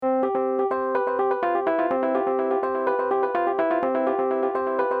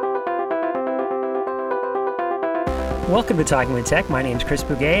Welcome to Talking with Tech. My name's Chris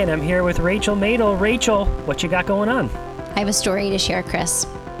Bugaj, and I'm here with Rachel Madel. Rachel, what you got going on? I have a story to share, Chris.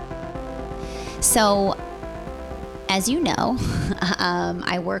 So, as you know,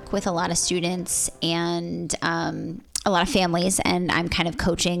 I work with a lot of students and a lot of families, and I'm kind of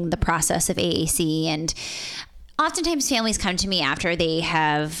coaching the process of AAC. And oftentimes families come to me after they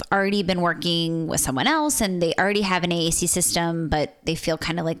have already been working with someone else and they already have an AAC system, but they feel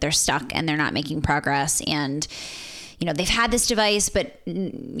kind of like they're stuck and they're not making progress. And they've had this device, but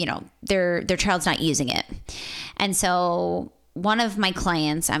their child's not using it. And so one of my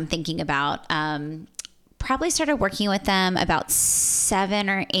clients I'm thinking about probably started working with them about 7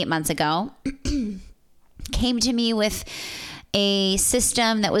 or 8 months ago, came to me with a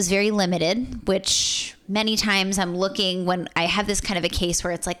system that was very limited, which many times I'm looking when I have this kind of a case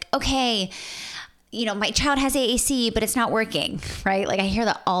where it's like, okay, my child has AAC, but it's not working, right? Like I hear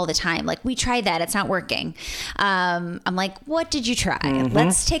that all the time. Like, we tried that, it's not working. I'm like, what did you try? Mm-hmm.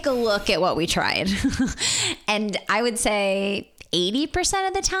 Let's take a look at what we tried. And I would say 80%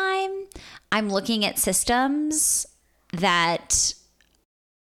 of the time, I'm looking at systems that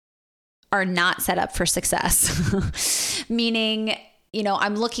are not set up for success. Meaning,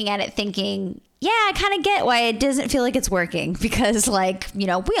 I'm looking at it thinking, yeah, I kind of get why it doesn't feel like it's working because we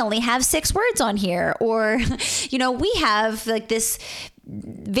only have 6 words on here, or, we have like this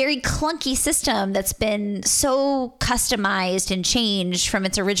very clunky system that's been so customized and changed from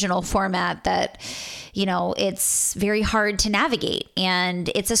its original format that, it's very hard to navigate, and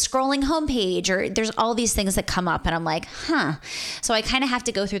it's a scrolling homepage, or there's all these things that come up, and I'm like, So I kind of have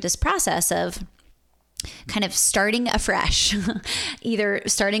to go through this process of kind of starting afresh, either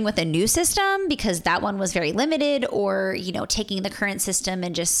starting with a new system because that one was very limited, or, taking the current system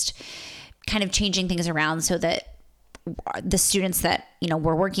and just kind of changing things around so that the students that,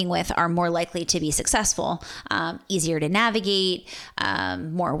 we're working with are more likely to be successful, easier to navigate,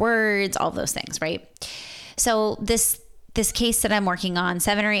 more words, all those things. Right. So this case that I'm working on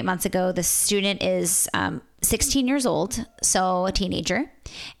 7 or 8 months ago, the student is 16 years old, so a teenager.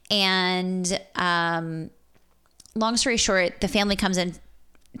 And long story short, the family comes in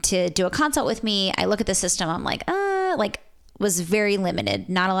to do a consult with me. I look at the system. I'm like, was very limited,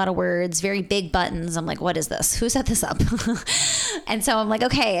 not a lot of words, very big buttons. I'm like, what is this? Who set this up? And so I'm like,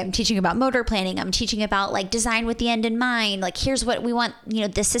 okay, I'm teaching about motor planning. I'm teaching about like design with the end in mind. Like, here's what we want,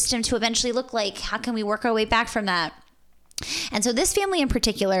 the system to eventually look like. How can we work our way back from that? And so this family in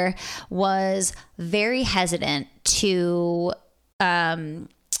particular was very hesitant to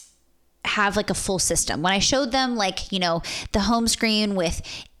have like a full system. When I showed them the home screen with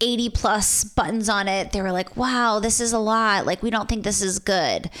 80 plus buttons on it, they were like, wow, this is a lot. Like, we don't think this is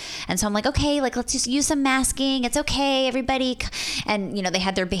good. And so I'm like, okay, let's just use some masking. It's okay, everybody. And, they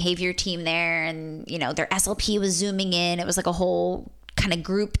had their behavior team there, and, their SLP was zooming in. It was like a whole kind of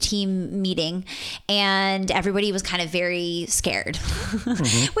group team meeting, and everybody was kind of very scared,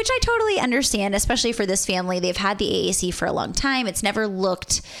 mm-hmm. Which I totally understand, especially for this family. They've had the AAC for a long time. It's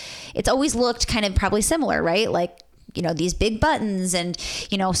always looked kind of probably similar, right? Like, these big buttons, and,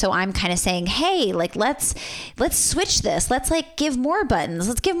 so I'm kind of saying, hey, let's switch this. Let's give more buttons.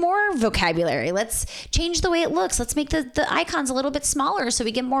 Let's give more vocabulary. Let's change the way it looks. Let's make the icons a little bit smaller so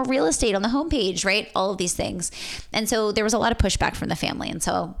we get more real estate on the homepage, right? All of these things. And so there was a lot of pushback from the family. And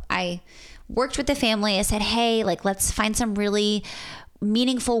so I worked with the family. I said, hey, let's find some really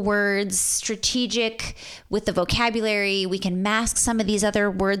meaningful words, strategic with the vocabulary. We can mask some of these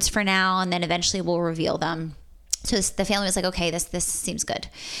other words for now, and then eventually we'll reveal them. So the family was like, okay, this seems good.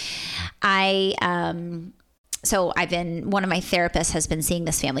 So one of my therapists has been seeing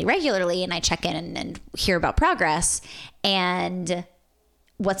this family regularly, and I check in and hear about progress. And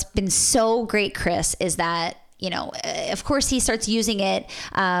what's been so great, Chris, is that, of course he starts using it,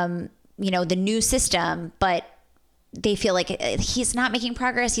 the new system, but they feel like he's not making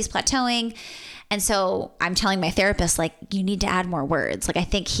progress. He's plateauing. And so I'm telling my therapist, you need to add more words. I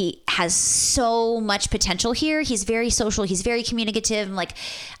think he has so much potential here. He's very social. He's very communicative. I'm like,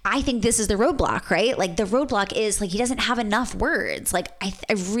 I think this is the roadblock, right? The roadblock is he doesn't have enough words. I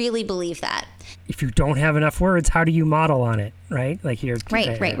really believe that. If you don't have enough words, how do you model on it, right?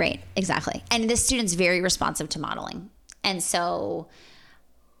 Right. Exactly. And this student's very responsive to modeling. And so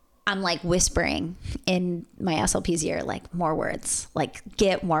I'm whispering in my SLP's ear, more words,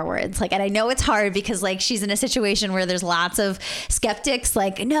 get more words. And I know it's hard because she's in a situation where there's lots of skeptics,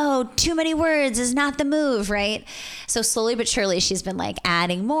 no, too many words is not the move, right? So slowly but surely she's been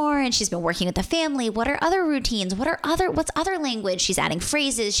adding more, and she's been working with the family. What are other routines? What's other language? She's adding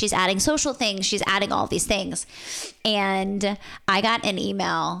phrases, she's adding social things, she's adding all these things. And I got an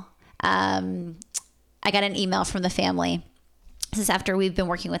email I got an email from the family. This is after we've been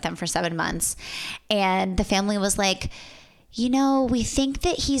working with them for 7 months. And the family was like, we think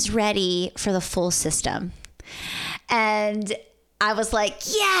that he's ready for the full system. And I was like,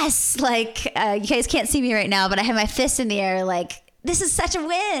 yes, like, you guys can't see me right now, but I have my fist in the air, like, this is such a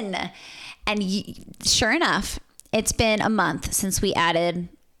win. And sure enough, it's been a month since we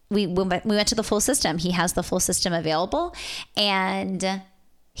went to the full system. He has the full system available, and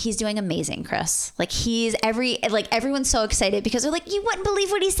he's doing amazing, Chris. Like, everyone's so excited because they're like, you wouldn't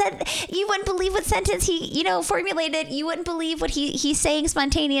believe what he said. You wouldn't believe what sentence he, formulated. You wouldn't believe what he's saying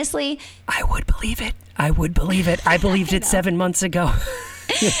spontaneously. I would believe it. I believed it 7 months ago.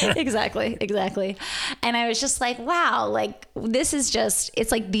 Exactly. And I was just like, wow, like, this is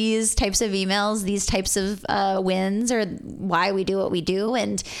it's like these types of emails, these types of wins are why we do what we do.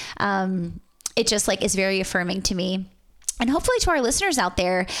 And it just like is very affirming to me. And hopefully to our listeners out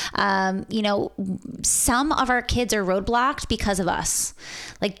there, some of our kids are roadblocked because of us.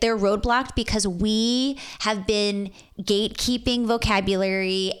 Like, they're roadblocked because we have been gatekeeping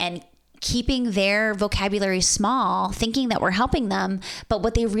vocabulary and keeping their vocabulary small, thinking that we're helping them. But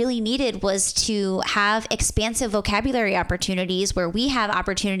what they really needed was to have expansive vocabulary opportunities where we have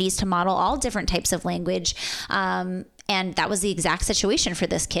opportunities to model all different types of language. And that was the exact situation for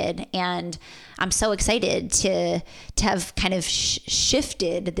this kid. And I'm so excited to have kind of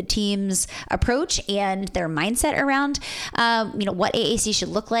shifted the team's approach and their mindset around, what AAC should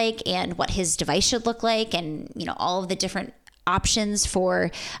look like and what his device should look like, and, all of the different options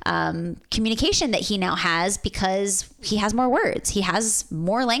for communication that he now has because he has more words. He has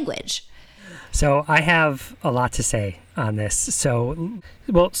more language. So I have a lot to say on this.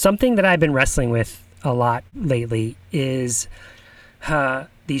 Something that I've been wrestling with a lot lately is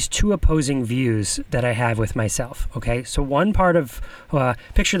these two opposing views that I have with myself. Okay, so one part of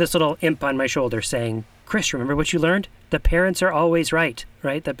picture this little imp on my shoulder saying, "Chris, remember what you learned? The parents are always right?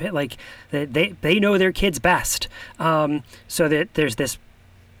 They know their kids best." So that there's this,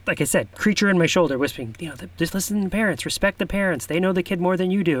 like I said, creature in my shoulder whispering, just listen to the parents, respect the parents. They know the kid more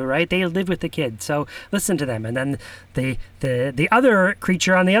than you do, right? They live with the kid, so listen to them. And then the other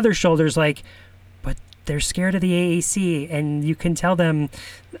creature on the other shoulder is like, but they're scared of the AAC, and you can tell them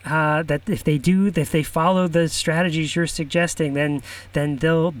that if they follow the strategies you're suggesting, then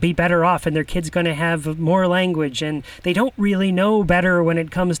they'll be better off, and their kid's going to have more language, and they don't really know better when it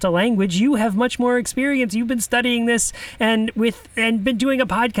comes to language. You have much more experience. You've been studying this and been doing a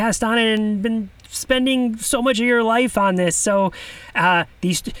podcast on it and been spending so much of your life on this. So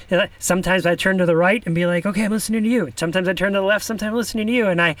sometimes I turn to the right and be like, okay, I'm listening to you. Sometimes I turn to the left, sometimes I'm listening to you.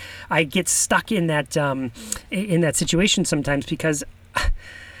 And I get stuck in that situation sometimes because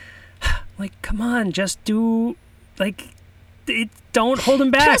like, come on, just do don't hold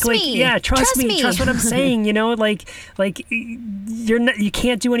them back. Trust me. Yeah, trust me. Trust what I'm saying. You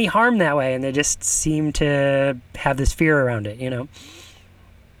can't do any harm that way. And they just seem to have this fear around it,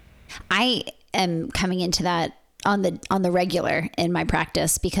 I am coming into that on the regular in my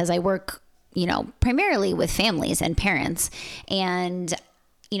practice because I work, primarily with families and parents. And,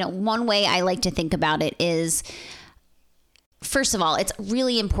 one way I like to think about it is, first of all, it's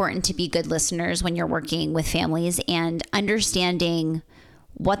really important to be good listeners when you're working with families and understanding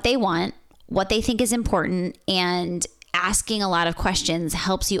what they want, what they think is important, and asking a lot of questions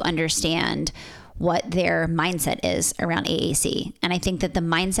helps you understand what their mindset is around AAC. And I think that the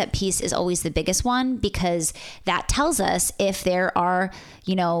mindset piece is always the biggest one because that tells us if there are,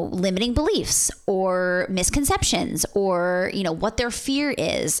 limiting beliefs or misconceptions or, what their fear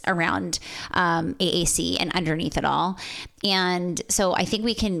is around AAC and underneath it all. And so I think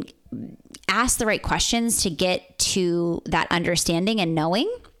we can ask the right questions to get to that understanding and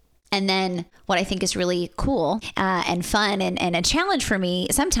knowing. And then what I think is really cool and fun and a challenge for me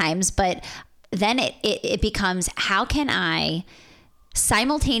sometimes, but then it becomes, how can I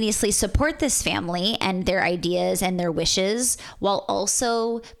simultaneously support this family and their ideas and their wishes while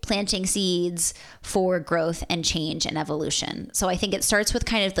also planting seeds for growth and change and evolution? So I think it starts with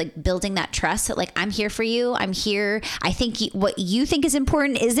kind of like building that trust that like, I'm here for you. I'm here. I think what you think is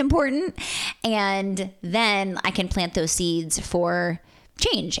important. And then I can plant those seeds for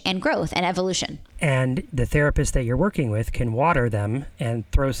change and growth and evolution. And the therapist that you're working with can water them and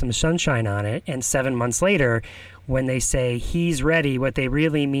throw some sunshine on it. And 7 months later, when they say he's ready, what they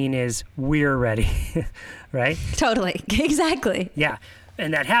really mean is we're ready, right? Totally. Exactly. Yeah.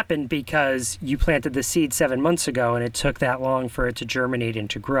 And that happened because you planted the seed 7 months ago and it took that long for it to germinate and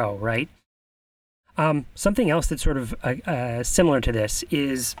to grow, right? Something else that's sort of similar to this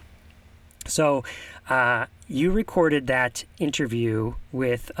is So you recorded that interview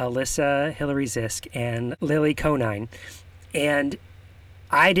with Alyssa Hillary Zisk and Lily Conine, and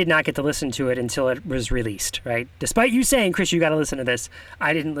I did not get to listen to it until it was released, right? Despite you saying, Chris, you got to listen to this,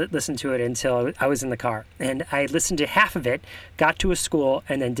 I didn't listen to it until I was in the car. And I listened to half of it, got to a school,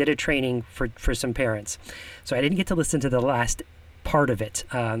 and then did a training for some parents. So I didn't get to listen to the last part of it,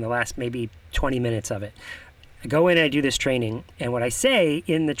 the last maybe 20 minutes of it. I go in and I do this training, and what I say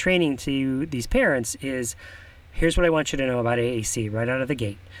in the training to these parents is, here's what I want you to know about AAC right out of the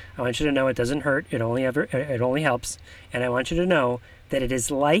gate. I want you to know it doesn't hurt, it only helps, and I want you to know that it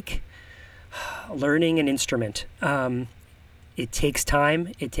is like learning an instrument. It takes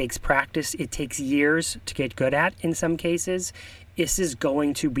time, it takes practice, it takes years to get good at in some cases. This is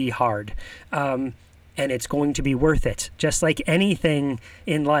going to be hard. And it's going to be worth it. Just like anything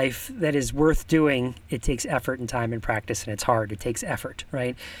in life that is worth doing, it takes effort and time and practice, and it's hard. It takes effort,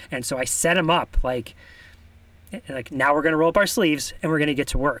 right? And so I set them up like now we're going to roll up our sleeves and we're going to get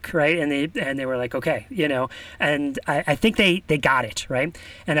to work, right? And they were like, okay, and I think they got it, right?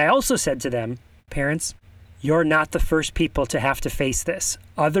 And I also said to them, parents, you're not the first people to have to face this.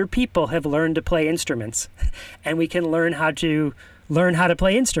 Other people have learned to play instruments, and we can learn how to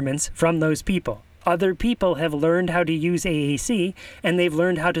play instruments from those people. Other people have learned how to use AAC, and they've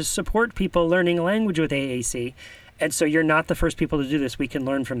learned how to support people learning a language with AAC. And so you're not the first people to do this. We can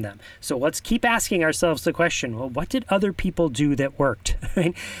learn from them. So let's keep asking ourselves the question, well, what did other people do that worked?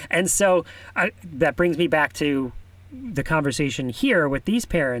 Right? And so that brings me back to the conversation here with these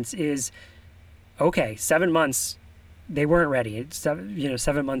parents is, okay, 7 months, they weren't ready. It's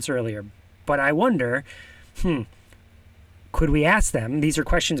 7 months earlier. But I wonder, could we ask them, these are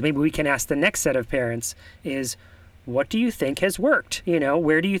questions maybe we can ask the next set of parents, is what do you think has worked?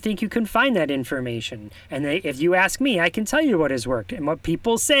 Where do you think you can find that information? And if you ask me, I can tell you what has worked. And what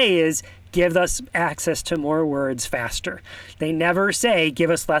people say is, give us access to more words faster. They never say,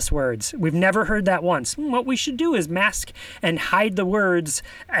 give us less words. We've never heard that once. What we should do is mask and hide the words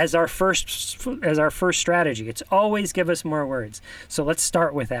as our first strategy. It's always give us more words. So let's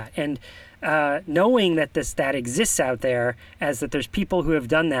start with that. And knowing that that exists out there, as that there's people who have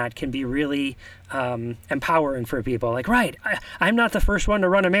done that, can be really empowering for people. Like, right, I'm not the first one to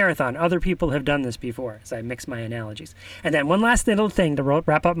run a marathon. Other people have done this before. So I mix my analogies. And then one last little thing to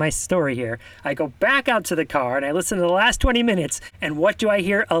wrap up my story here. I go back out to the car and I listen to the last 20 minutes. And what do I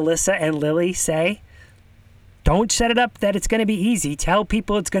hear Alyssa and Lily say? Don't set it up that it's going to be easy. Tell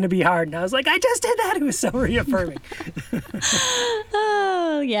people it's going to be hard. And I was like, I just did that. It was so reaffirming.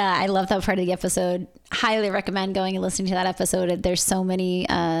 Oh, yeah. I love that part of the episode. Highly recommend going and listening to that episode. There's so many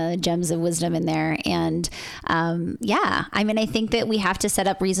gems of wisdom in there. And I think that we have to set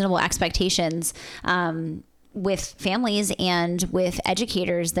up reasonable expectations with families and with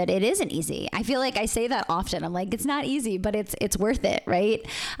educators, that it isn't easy. I feel like I say that often. I'm like, it's not easy, but it's worth it, right?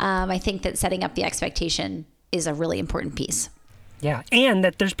 I think that setting up the expectation is a really important piece. Yeah, and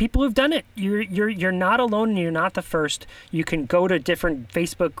that there's people who've done it. You're not alone, and you're not the first. You can go to different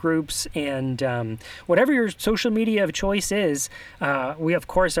Facebook groups and whatever your social media of choice is. We, of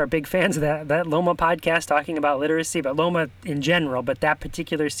course, are big fans of that Loma podcast talking about literacy, but Loma in general, but that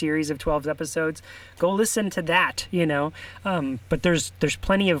particular series of 12 episodes, go listen to that, But there's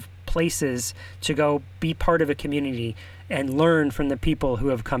plenty of places to go be part of a community and learn from the people who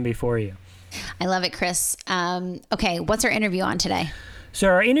have come before you. I love it, Chris. Okay, what's our interview on today? So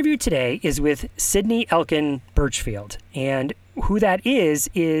our interview today is with Sydney Elcan Birchfield. And who that is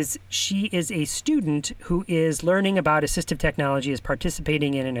she is a student who is learning about assistive technology, is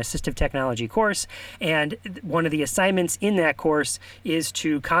participating in an assistive technology course. And one of the assignments in that course is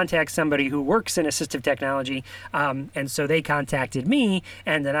to contact somebody who works in assistive technology. And so they contacted me.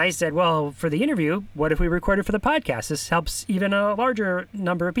 And then I said, well, for the interview, what if we record it for the podcast? This helps even a larger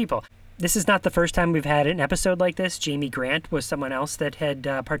number of people. This is not the first time we've had an episode like this. Jamie Grant was someone else that had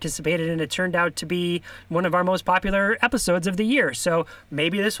participated, and it turned out to be one of our most popular episodes of the year. So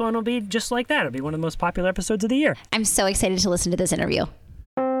maybe this one will be just like that. It'll be one of the most popular episodes of the year. I'm so excited to listen to this interview.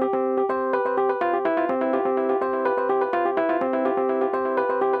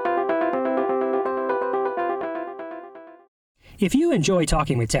 If you enjoy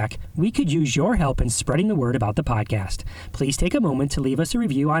Talking with Tech, we could use your help in spreading the word about the podcast. Please take a moment to leave us a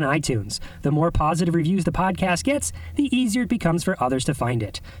review on iTunes. The more positive reviews the podcast gets, the easier it becomes for others to find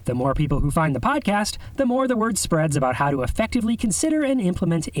it. The more people who find the podcast, the more the word spreads about how to effectively consider and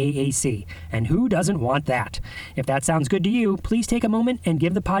implement AAC. And who doesn't want that? If that sounds good to you, please take a moment and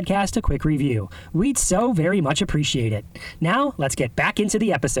give the podcast a quick review. We'd so very much appreciate it. Now, let's get back into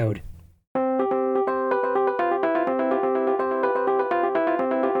the episode.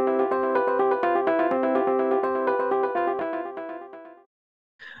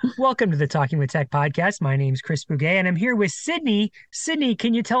 Welcome to the Talking with Tech podcast. My name's Chris Bugaj, and I'm here with Sydney. Sydney,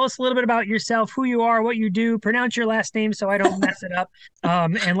 can you tell us a little bit about yourself, who you are, what you do? Pronounce your last name so I don't mess it up,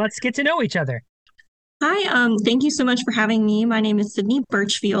 and let's get to know each other. Hi, thank you so much for having me. My name is Sydney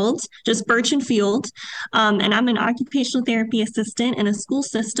Birchfield, just Birch and Field, and I'm an occupational therapy assistant in a school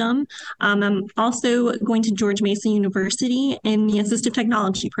system. I'm also going to George Mason University in the Assistive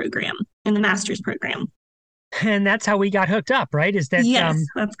Technology program, in the master's program. And that's how we got hooked up, right? Is that Yes,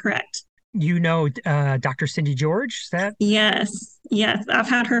 that's correct. Dr. Cindy George? Is that? Yes. I've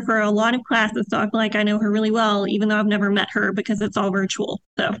had her for a lot of classes, so I feel like I know her really well, even though I've never met her because it's all virtual.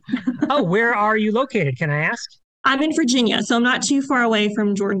 So, Oh, where are you located? Can I ask? I'm in Virginia, so I'm not too far away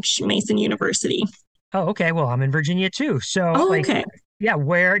from George Mason University. Oh, okay. Well, I'm in Virginia too. So, Oh, okay. yeah,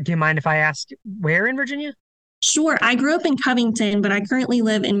 where, do you mind if I ask where in Virginia? Sure. I grew up in Covington, but I currently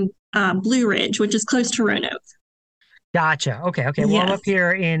live in Blue Ridge, which is close to Roanoke. Gotcha. Okay. Well, I'm Yes. up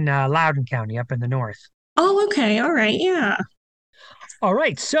here in Loudoun County, up in the north. Oh, okay. All right. Yeah. All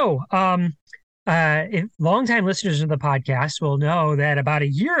right. So, if longtime listeners of the podcast will know that about a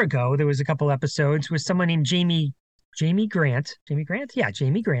year ago, there was a couple episodes with someone named Jamie Grant. Jamie Grant? Yeah,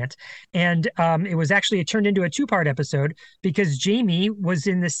 Jamie Grant. And it turned into a two-part episode because Jamie was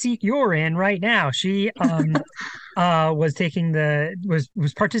in the seat you're in right now. She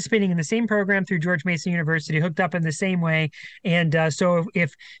was participating in the same program through George Mason University, hooked up in the same way. And so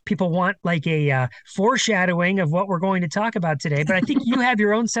if people want like a foreshadowing of what we're going to talk about today, but I think you have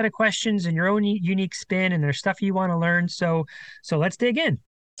your own set of questions and your own unique spin, and there's stuff you want to learn. So let's dig in.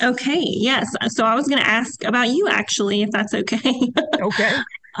 Okay. Yes. So I was going to ask about you actually, if that's okay. Okay.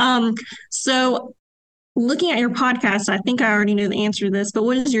 um, so looking at your podcast, I think I already know the answer to this, but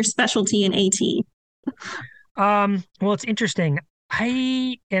what is your specialty in AT? Well, it's interesting.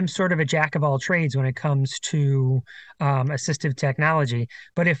 I am sort of a jack of all trades when it comes to assistive technology.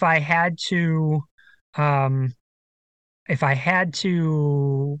 But um, if I had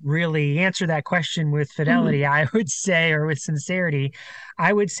to really answer that question with Mhm. fidelity, I would say, or with sincerity,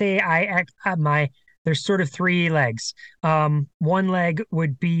 I would say there's sort of three legs. One leg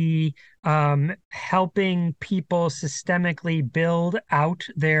would be helping people systemically build out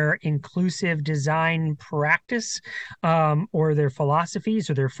their inclusive design practice, or their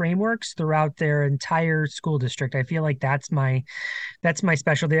philosophies or their frameworks throughout their entire school district. I feel like that's my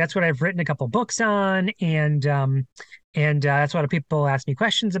specialty. That's what I've written a couple books on, and that's what people ask me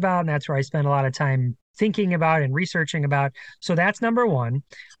questions about, and that's where I spend a lot of time thinking about and researching about. So that's number one.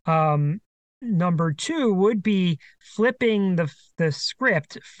 Number two would be flipping the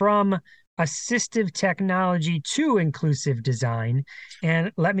script from assistive technology to inclusive design.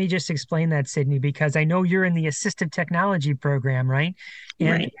 And let me just explain that, Sydney, because I know you're in the assistive technology program, right? And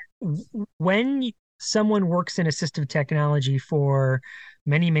Right. when someone works in assistive technology for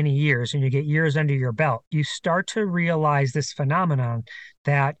many years and you get years under your belt, you start to realize this phenomenon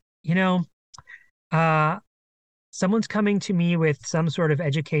that, uh, someone's coming to me with some sort of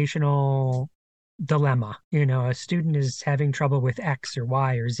educational dilemma. A student is having trouble with X or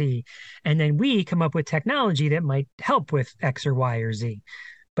Y or Z, and then we come up with technology that might help with X or Y or Z.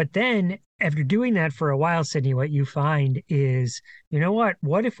 But then after doing that for a while, Sydney, what you find is,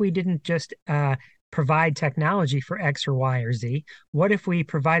 what if we didn't just provide technology for X or Y or Z? What if we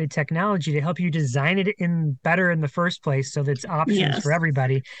provided technology to help you design it better in the first place so that it's options Yes. for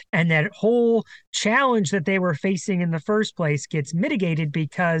everybody? And that whole challenge that they were facing in the first place gets mitigated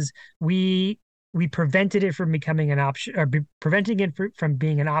because we prevented it from becoming an option, or preventing it from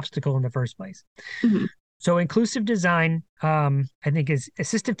being an obstacle in the first place. Mhm. So inclusive design, I think, is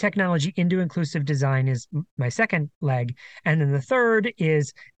assistive technology into inclusive design is my second leg. And then the third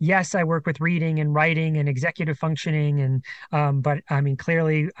is, yes, I work with reading and writing and executive functioning. But I mean,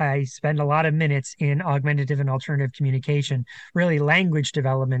 clearly I spend a lot of minutes in augmentative and alternative communication, really language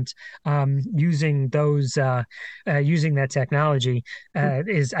development, using that technology,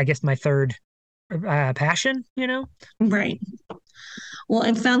 is, I guess, my third passion. Right. Well,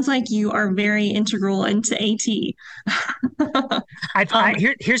 it sounds like you are very integral into AT. Um,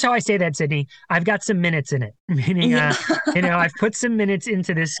 Here's how I say that, Sydney. I've got some minutes in it, meaning, yeah. I've put some minutes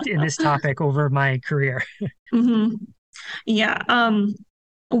into this topic over my career. hmm Yeah.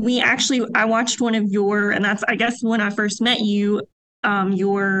 I watched one of and that's, I guess, when I first met you,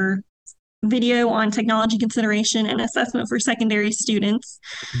 your video on technology consideration and assessment for secondary students.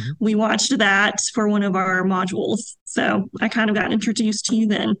 Mhm. We watched that for one of our modules. So I kind of got introduced to you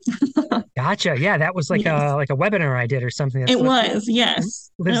then. Gotcha. Yeah, that was like Yes, a webinar I did or something it was.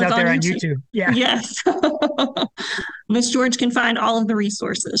 Yes. And it lives was out on there on YouTube. YouTube. Yeah. Yes. Miss George can find all of the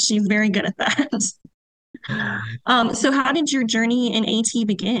resources. She's very good at that. So how did your journey in AT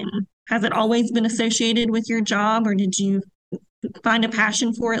begin? Has it always been associated with your job, or did you find a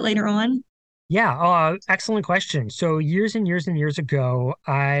passion for it later on? Yeah, excellent question. So years and years and years ago,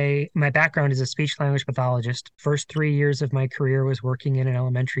 my background is a speech language pathologist. First 3 years of my career was working in an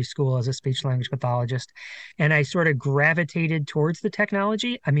elementary school as a speech language pathologist, and I sort of gravitated towards the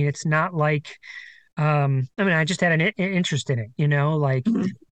technology. I mean, it's not like, I just had an interest in it, like. Mhm.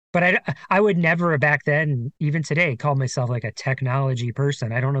 But I would never back then, even today, call myself like a technology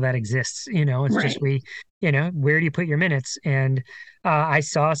person. I don't know that exists. It's just Right. where do you put your minutes? And I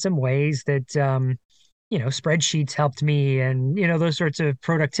saw some ways that spreadsheets helped me, and those sorts of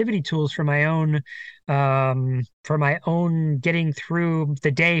productivity tools for my own getting through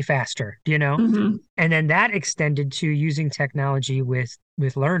the day faster. Hmm. And then that extended to using technology with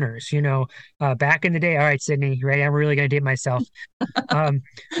learners. Back in the day. All right, Sydney, you ready? I'm really going to date myself. Um,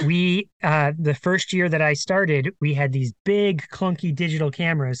 the first year that I started, we had these big clunky digital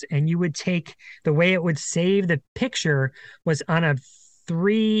cameras, and you would take the way it would save the picture was on a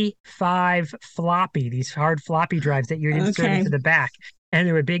 3.5 floppy, these hard floppy drives that you'd insert Okay. into the back. And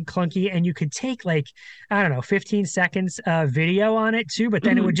they were big, clunky, and you could take like, I don't know, 15 seconds video on it too, but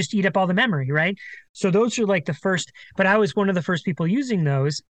then it would Hmm. just eat up all the memory, right? So those are like the first, but I was one of the first people using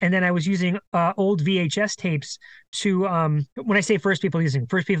those. And then I was using old VHS tapes to when I say first people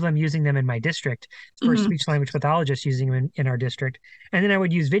I'm using them in my district, first Hmm. speech language pathologists using them in our district. And then I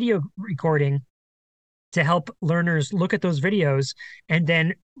would use video recording to help learners look at those videos and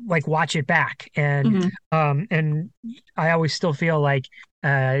then like watch it back. Hmm. And I always still feel like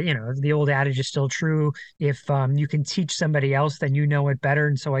the old adage is still true. If you can teach somebody else, then you know it better.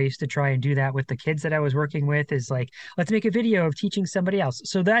 And so I used to try and do that with the kids that I was working with, is like, let's make a video of teaching somebody else.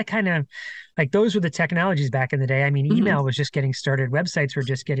 So that kind of, like, those were the technologies back in the day. I mean, Hmm. email was just getting started, websites were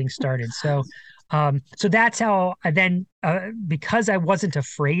just getting started. So that's how I then, because I wasn't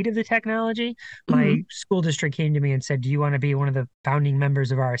afraid of the technology, my Hmm. school district came to me and said, "Do you want to be one of the founding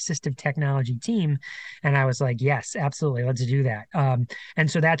members of our assistive technology team?" And I was like, "Yes, absolutely, let's do that." And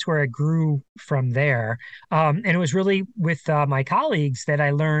so that's where it grew from there. And it was really with my colleagues that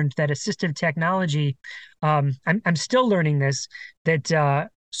I learned that assistive technology. I'm still learning this, that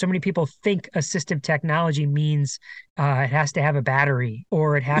so many people think assistive technology means it has to have a battery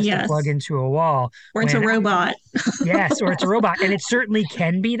or it has to plug Yes. into a wall. Or it's a When robot. Yes, or it's a robot. And it certainly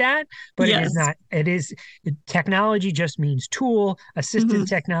can be that, but it is Yes. not. Technology just means tool. Assistive Hmm.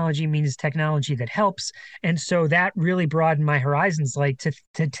 technology means technology that helps. And so that really broadened my horizons, like to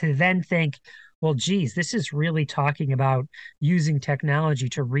then think, well, geez, this is really talking about using technology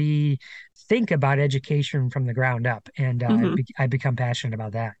to rethink about education from the ground up. And Hmm. I become passionate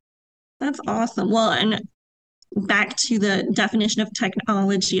about that. That's awesome. Well, and back to the definition of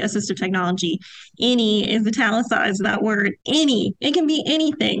technology, assistive technology, any is italicized, that word, any. It can be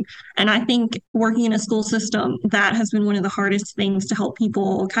anything. And I think working in a school system, that has been one of the hardest things to help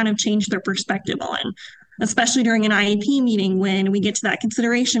people kind of change their perspective on, especially during an IEP meeting when we get to that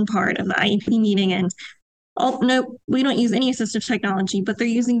consideration part of the IEP meeting and oh, no, we don't use any assistive technology, but they're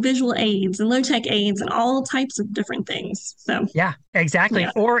using visual aids and low tech aids and all types of different things. So, Yeah, exactly.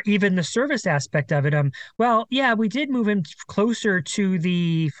 yeah. Or even the service aspect of it. Well, yeah, we did move him closer to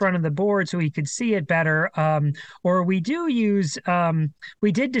the front of the board so he could see it better. Or we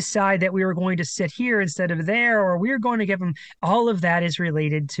did decide that we were going to sit here instead of there, or we were going to give him, all of that is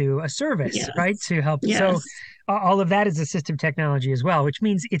related to a service, right? Yes. To help. So Yes. all of that is assistive technology as well, which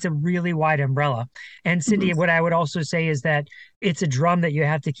means it's a really wide umbrella. And Cindy, Mhm. what I would also say is that it's a drum that you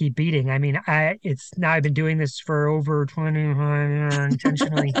have to keep beating. I mean, it's now I've been doing this for over 20,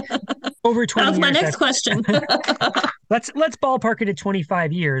 intentionally over That 20 was my years. next question. Let's ballpark it at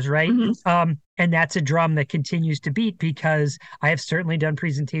 25 years, right? Mhm. And that's a drum that continues to beat, because I have certainly done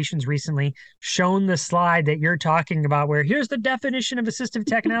presentations recently, shown the slide that you're talking about, where here's the definition of assistive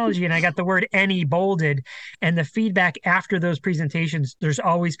technology, and I got the word any bolded. And the feedback after those presentations, there's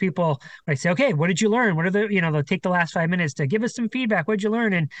always people, I say, okay, what did you learn? What are they'll take the last 5 minutes to give us some feedback. What did you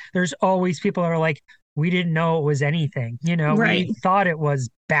learn? And there's always people that are like, we didn't know it was anything. Right. We thought it was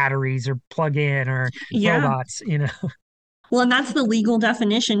batteries or plug in or Yeah. robots. Well, and that's the legal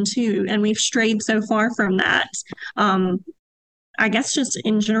definition too. And we've strayed so far from that. Um, I guess just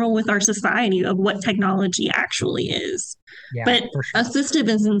in general with our society of what technology actually is. Yeah, But for sure. assistive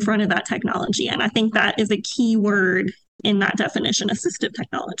is in front of that technology. And I think that is a key word in that definition, assistive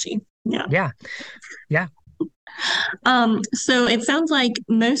technology. Yeah. Yeah. Yeah. So it sounds like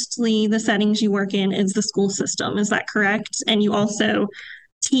mostly the settings you work in is the school system. Is that correct? And you also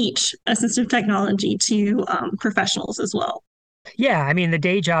teach assistive technology to professionals as well. Yeah, I mean, the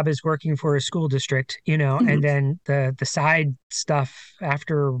day job is working for a school district, and Mhm. then the side stuff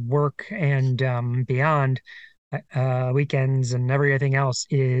after work and beyond, weekends and everything else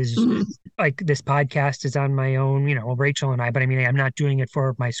is Mhm. like this podcast is on my own, Rachel and I, but I mean, I'm not doing it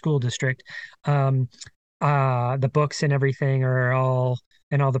for my school district. Um, the books and everything are all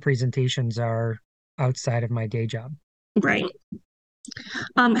the presentations are outside of my day job. Right.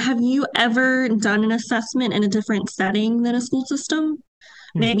 Have you ever done an assessment in a different setting than a school system?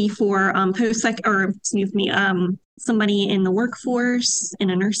 Hmm. Maybe for post-sec or excuse me, somebody in the workforce, in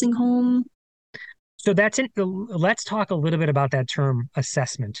a nursing home? So let's talk a little bit about that term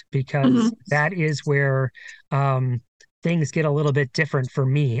assessment, because Hmm. that is where um, things get a little bit different for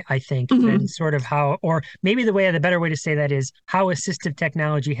me, I think, than Hmm. sort of how, or maybe the better way to say that is how assistive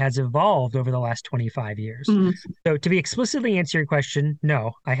technology has evolved over the last 25 years. Hmm. So to be explicitly answer your question,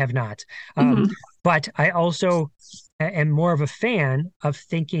 no, I have not. Um, Hmm. but I also am more of a fan of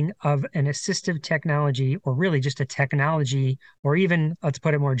thinking of an assistive technology, or really just a technology, or even, let's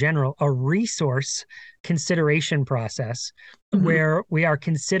put it more general, a resource consideration process Hmm. where we are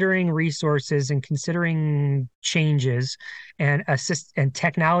considering resources and considering changes, and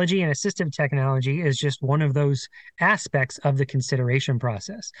technology and assistive technology is just one of those aspects of the consideration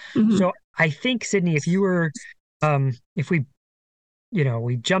process. Hmm. So I think, Sydney, if we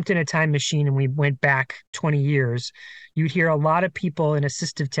jumped in a time machine and we went back 20 years, you'd hear a lot of people in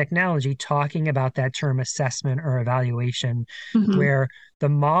assistive technology talking about that term assessment or evaluation, Hmm. where the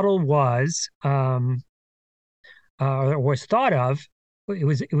model was thought of. It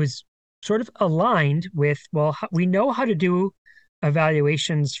was sort of aligned with, well, we know how to do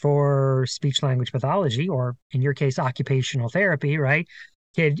evaluations for speech language pathology, or in your case, occupational therapy, right?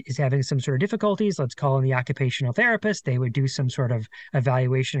 Kid is having some sort of difficulties. Let's call in the occupational therapist. They would do some sort of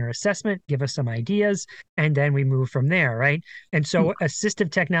evaluation or assessment, give us some ideas, and then we move from there, right? And so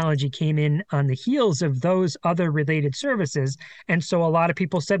assistive technology came in on the heels of those other related services. And so a lot of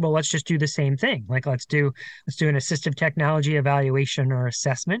people said, well, let's just do the same thing. Like, let's do an assistive technology evaluation or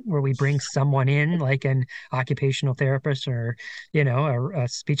assessment where we bring someone in, like an occupational therapist, or a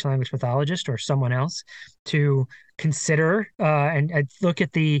speech language pathologist or someone else, to consider and look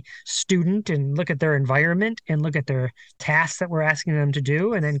at the student and look at their environment and look at their tasks that we're asking them to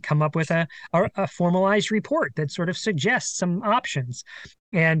do, and then come up with a formalized report that sort of suggests some options.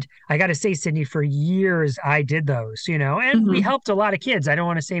 And I got to say, Sydney, for years I did those, and we Hmm. helped a lot of kids. I don't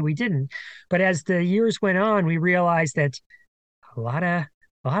want to say we didn't, but as the years went on, we realized that a lot of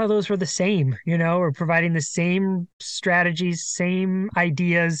a lot of those were the same. We're providing the same strategies, same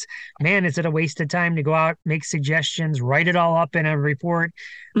ideas. Man, is it a waste of time to go out, make suggestions, write it all up in a report?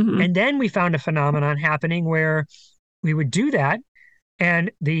 Hmm. And then we found a phenomenon happening where we would do that, and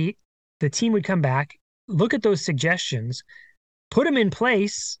the team would come back, look at those suggestions, put them in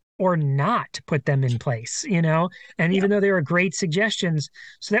place or not put them in place, and Yeah. even though they were great suggestions,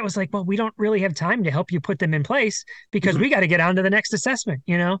 so that was like, well, we don't really have time to help you put them in place because Hmm. we got to get on to the next assessment.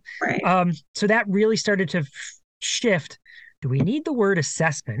 Right. So that really started to shift. Do we need the word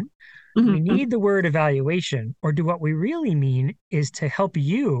assessment? Do we Hmm. need the word evaluation? Or do what we really mean is to help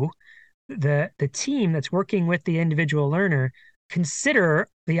you, the team that's working with the individual learner, consider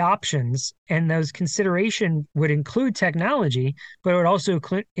the options, and those consideration would include technology, but it would also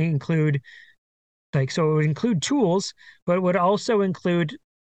include, like, so it would include tools, but it would also include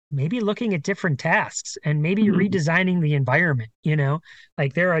maybe looking at different tasks and maybe Hmm. redesigning the environment.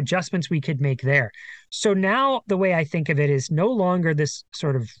 Like, there are adjustments we could make there. So now the way I think of it is no longer this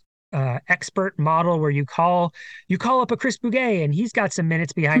sort of expert model where you call up a Chris Bugaj and he's got some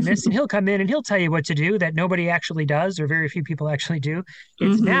minutes behind this and he'll come in and he'll tell you what to do that nobody actually does, or very few people actually do.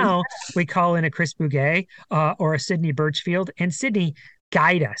 It's Hmm. now we call in a Chris Bugaj or a Sydney Birchfield, and Sydney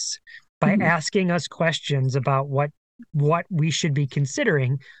guide us by Hmm. asking us questions about what we should be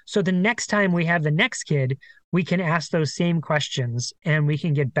considering. So the next time we have the next kid, we can ask those same questions and we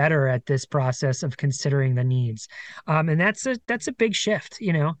can get better at this process of considering the needs. And that's a big shift.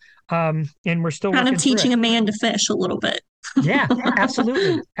 And we're still Kind of working through teaching it. a man to fish a little bit. Yeah,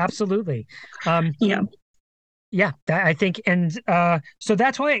 absolutely. Absolutely. Um, Yeah. yeah, I think. And so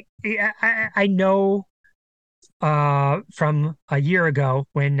that's why I know from a year ago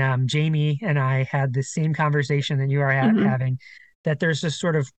when Jamie and I had the same conversation that you are Hmm. having, that there's this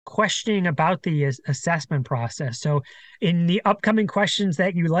sort of questioning about the assessment process. So, in the upcoming questions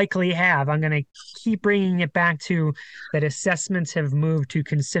that you likely have, I'm going to keep bringing it back to that assessments have moved to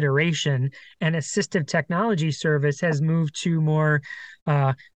consideration, and assistive technology service has moved to more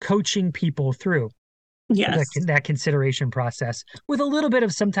coaching people through. Yes. that consideration process with a little bit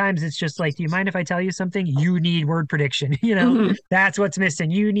of, sometimes it's just like, do you mind if I tell you something? You need word prediction. Hmm. That's what's missing.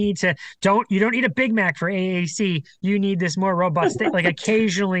 You don't need a Big Mac for AAC. You need this more robust thing. Like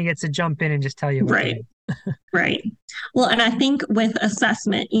occasionally it's a jump in and just tell you what to Right. do. Right. Well, and I think with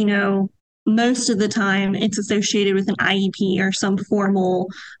assessment, most of the time it's associated with an IEP or some formal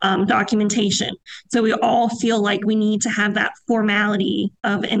documentation. So we all feel like we need to have that formality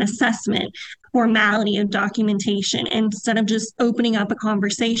of an assessment, formality of documentation, instead of just opening up a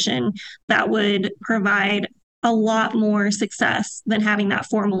conversation that would provide a lot more success than having that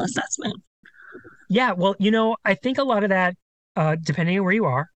formal assessment. Yeah, well, I think a lot of that, depending on where you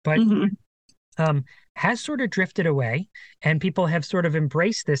are, but Hmm. um, has sort of drifted away, and people have sort of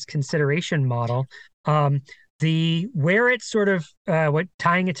embraced this consideration model. The where it's sort of what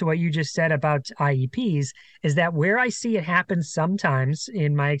tying it to what you just said about IEPs is that where I see it happen sometimes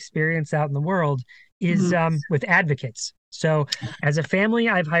in my experience out in the world is Hmm. with advocates. So as a family,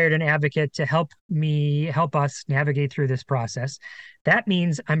 I've hired an advocate to help us navigate through this process. That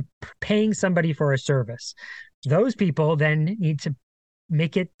means I'm paying somebody for a service. Those people then need to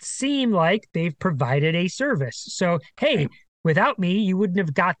make it seem like they've provided a service. So, hey, without me, you wouldn't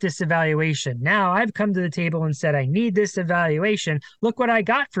have got this evaluation. Now I've come to the table and said, I need this evaluation. Look what I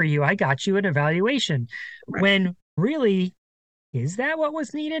got for you. I got you an evaluation. Right. When really, is that what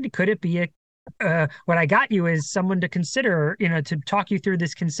was needed? Could it be what I got you is someone to consider, to talk you through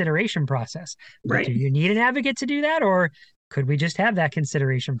this consideration process. But do Right. you need an advocate to do that? Or could we just have that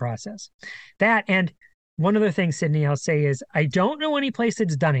consideration process? That, and one other thing, Sydney, I'll say is I don't know any place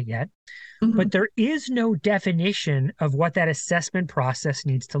that's done it yet, Hmm. but there is no definition of what that assessment process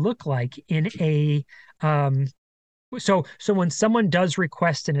needs to look like in a um, so when someone does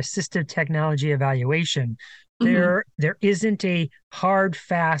request an assistive technology evaluation, Hmm. there isn't a hard,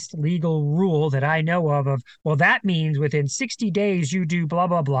 fast legal rule that I know of, well, that means within 60 days you do blah,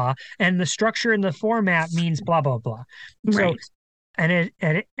 blah, blah, and the structure and the format means blah, blah, blah. So Right.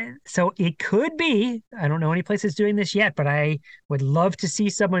 so it could be, I don't know any place that's doing this yet, but I would love to see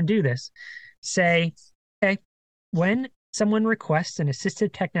someone do this. Say, okay, when someone requests an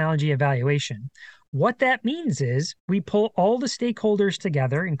assistive technology evaluation, what that means is we pull all the stakeholders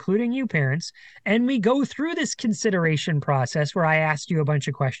together, including you parents, and we go through this consideration process where I asked you a bunch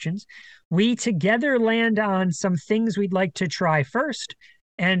of questions. We together land on some things we'd like to try first,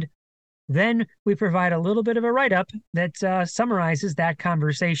 and then we provide a little bit of a write up that summarizes that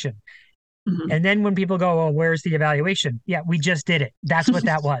conversation. Hmm. And then when people go, "Oh, where's the evaluation?" Yeah, we just did it. That's what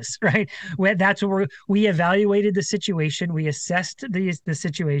that was, right? That's what we evaluated the situation, we assessed the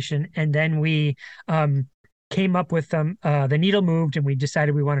situation, and then we came up with the needle moved, and we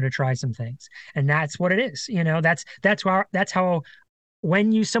decided we wanted to try some things. And that's what it is. That's how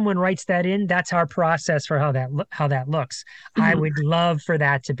when someone writes that in, that's our process for how that looks. I Hmm. would love for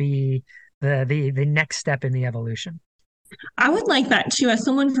that to be the next step in the evolution. I would like that too. As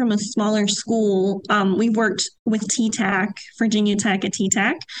someone from a smaller school, we worked with TTAC, Virginia Tech at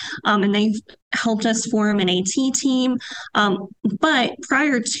TTAC, and they've helped us form an AT team. But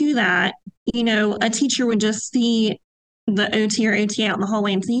prior to that, a teacher would just see the OT or OTA out in the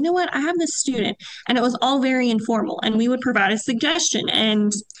hallway and say, you know what, I have this student. And it was all very informal. And we would provide a suggestion.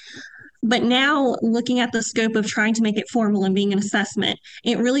 But now looking at the scope of trying to make it formal and being an assessment,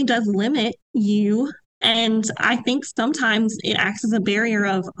 it really does limit you. And I think sometimes it acts as a barrier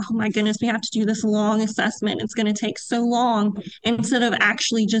of, oh my goodness, we have to do this long assessment. It's going to take so long instead of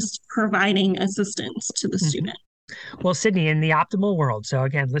actually just providing assistance to the Mhm. student. Well, Sydney, in the optimal world, so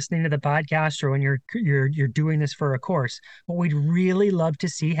again, listening to the podcast or when you're doing this for a course, what we'd really love to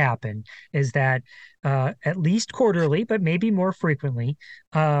see happen is that at least quarterly, but maybe more frequently,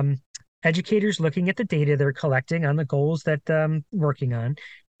 educators looking at the data they're collecting on the goals that working on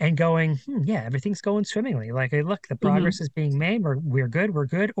and going, yeah, everything's going swimmingly. Like, hey, look, the Mm-hmm. progress is being made. We're good.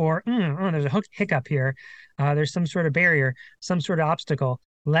 Or there's a hiccup here. There's some sort of barrier, some sort of obstacle.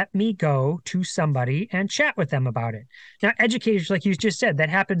 Let me go to somebody and chat with them about it. Now, educators, like you just said, that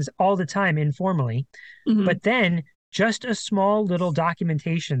happens all the time informally, Mm-hmm. but then just a small little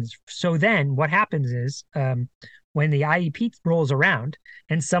documentations. So then what happens is when the IEP rolls around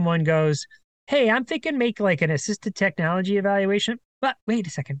and someone goes, hey, I'm thinking make like an assisted technology evaluation. But wait a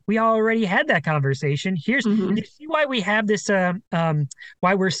second, we already had that conversation. Mm-hmm. You see why we have this,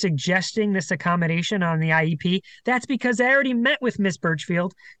 why we're suggesting this accommodation on the IEP? That's because I already met with Miss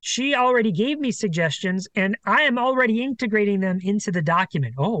Birchfield. She already gave me suggestions, and I am already integrating them into the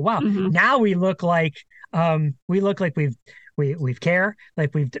document. Oh, wow. Mm-hmm. Now we look like we've care,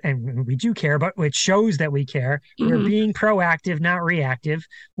 like and we do care, but it shows that we care. We're Mm-hmm. being proactive, not reactive.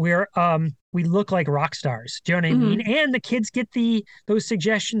 We're we look like rock stars. Do you know what I mean? And the kids get those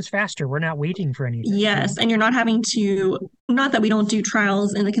suggestions faster. We're not waiting for anything. Yes, and you're not having to, not that we don't do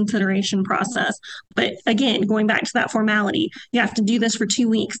trials in the consideration process, but again, going back to that formality, you have to do this for 2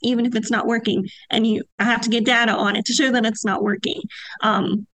 weeks, even if it's not working, and I have to get data on it to show that it's not working.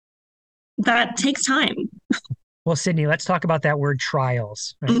 That takes time. Well, Sydney, let's talk about that word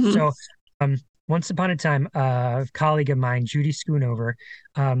trials. Right? So, once upon a time, a colleague of mine, Judy Schoonover,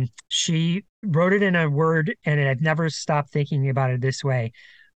 she wrote it in a word, and I've never stopped thinking about it this way.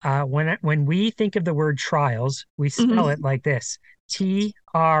 When we think of the word trials, we spell it like this: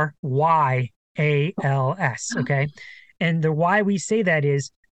 TRYALS. Okay, and the why we say that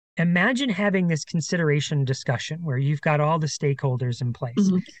is, imagine having this consideration discussion where you've got all the stakeholders in place,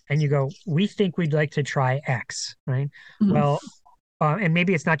 and you go, "We think we'd like to try X," right? Well. And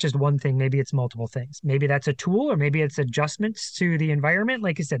maybe it's not just one thing, maybe it's multiple things. Maybe that's a tool, or maybe it's adjustments to the environment.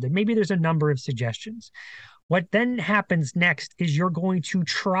 Like I said, maybe there's a number of suggestions. What then happens next is you're going to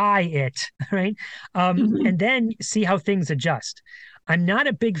try it, right? And then see how things adjust. I'm not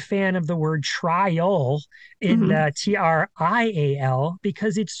a big fan of the word trial in the TRIAL,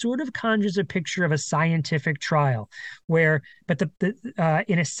 because it sort of conjures a picture of a scientific trial but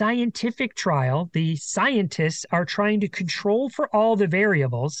in a scientific trial, the scientists are trying to control for all the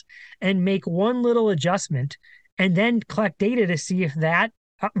variables and make one little adjustment and then collect data to see if that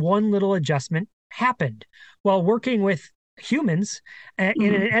one little adjustment happened. While working with humans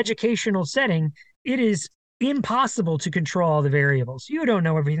in an educational setting, it is impossible to control all the variables. You don't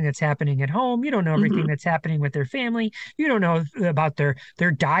know everything that's happening at home. You don't know everything that's happening with their family. You don't know about their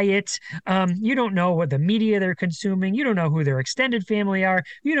diet. You don't know what the media they're consuming. You don't know who their extended family are.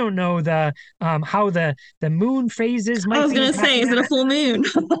 You don't know how the moon phases might be. I was going to say, is it a full moon?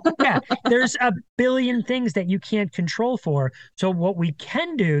 Yeah, there's a billion things that you can't control for. So what we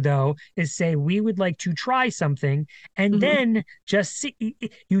can do, though, is say we would like to try something, and then just see.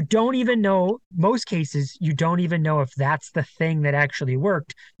 You don't even know, most cases, you don't even know if that's the thing that actually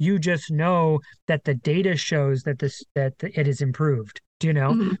worked. You just know that the data shows that it is improved. Do you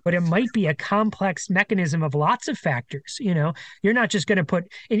know? But it might be a complex mechanism of lots of factors. You're not just going to put,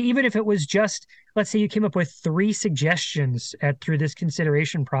 and even if it was just, let's say you came up with 3 suggestions through this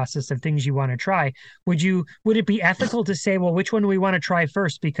consideration process of things you want to try, would it be ethical to say, well, which one do we want to try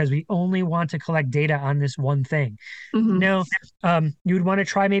first, because we only want to collect data on this one thing? No, you would want to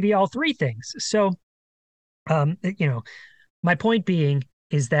try maybe all 3 things. So, my point being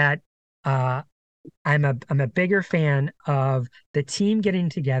is that I'm a bigger fan of the team getting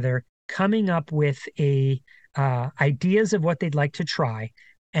together, coming up with ideas of what they'd like to try,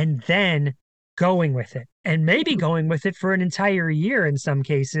 and then going with it, and maybe going with it for an entire year in some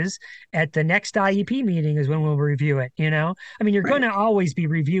cases. At the next IEP meeting is when we'll review it. I mean, you're going to always be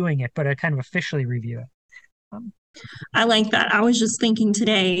reviewing it, but I kind of officially review it. I like that. I was just thinking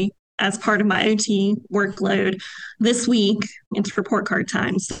today, as part of my OT workload this week, it's report card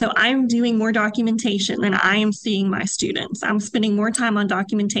time. So I'm doing more documentation than I am seeing my students. I'm spending more time on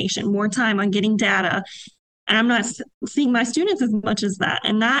documentation, more time on getting data, and I'm not seeing my students as much as that.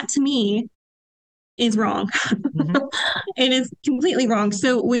 And that, to me, is wrong. It is completely wrong.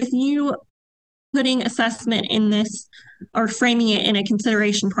 So with you putting assessment in this, or framing it in a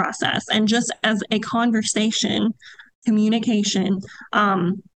consideration process, and just as a conversation, communication,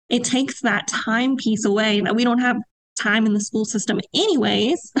 it takes that time piece away that we don't have time in the school system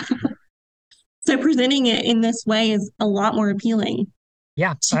anyways. So presenting it in this way is a lot more appealing.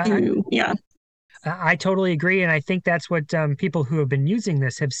 Yeah. Yeah. I totally agree. And I think that's what people who have been using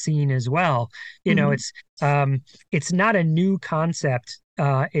this have seen as well. It's not a new concept.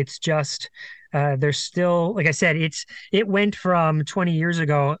 It's just there's still, like I said, it went from 20 years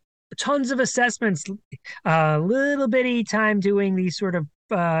ago, tons of assessments, little bitty time doing these sort of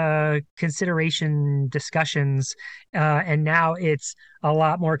consideration discussions. And now it's a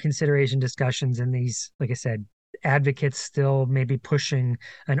lot more consideration discussions, and these, like I said, advocates still maybe pushing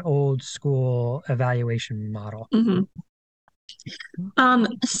an old school evaluation model.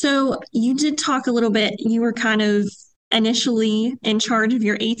 So you did talk a little bit, you were kind of initially in charge of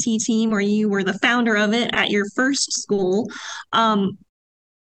your AT team, or you were the founder of it at your first school.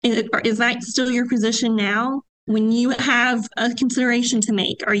 Is that still your position now? When you have a consideration to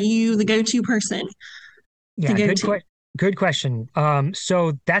make, are you the go-to person? Yeah, good question.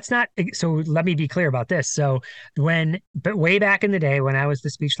 So that's not, so let me be clear about this. So but way back in the day when I was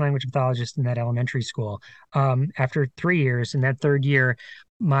the speech language pathologist in that elementary school, after 3 years, in that third year,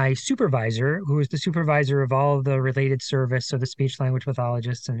 my supervisor, who is the supervisor of all of the related service, so the speech language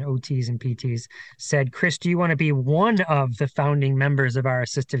pathologists and OTs and PTs, said, Chris, do you want to be one of the founding members of our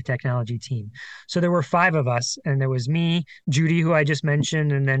assistive technology team? So there were 5 of us, and there was me, Judy, who I just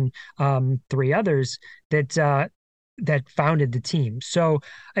mentioned, and then 3 others that founded the team. So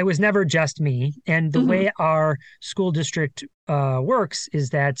it was never just me. And the way our school district works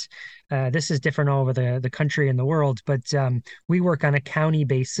is that this is different all over the country and the world, but we work on a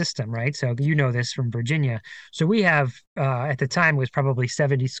county-based system, right? So you know this from Virginia. So we have, at the time, was probably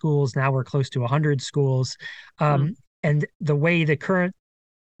 70 schools. Now we're close to 100 schools. And the current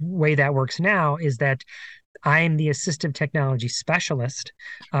way that works now is that I am the assistive technology specialist,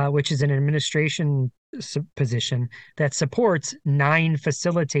 which is an administration position that supports 9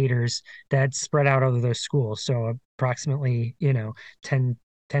 facilitators that spread out over those schools. So approximately, 10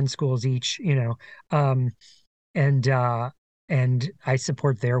 schools each, and I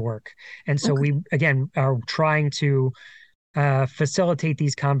support their work. And so we, again, are trying to facilitate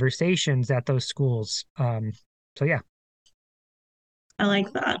these conversations at those schools. So yeah. I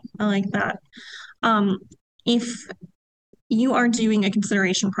like that. I like that. If you are doing a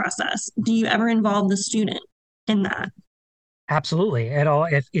consideration process, do you ever involve the student in that? Absolutely. At all,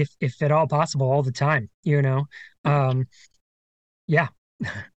 if at all possible, all the time, yeah.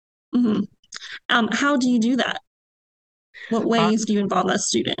 How do you do that? What ways do you involve a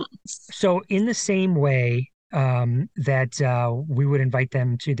student? So in the same way that we would invite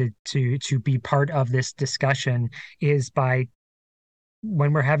them to be part of this discussion is by,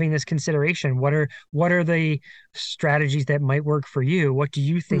 when we're having this consideration, what are the strategies that might work for you? What do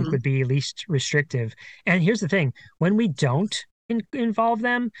you think would be least restrictive? And here's the thing: when we don't involve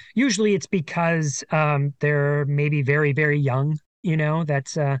them, usually it's because they're maybe very, very young.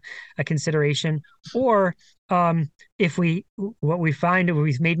 That's a consideration. Or what we find,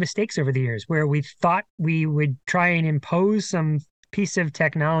 we've made mistakes over the years where we thought we would try and impose some piece of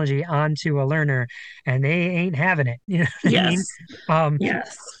technology onto a learner and they ain't having it. You know what I mean?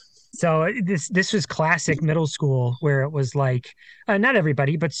 Yes. So this was classic middle school where it was like, not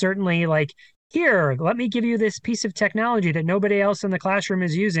everybody, but certainly like, here, let me give you this piece of technology that nobody else in the classroom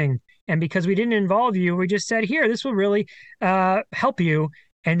is using. And because we didn't involve you, we just said, here, this will really help you.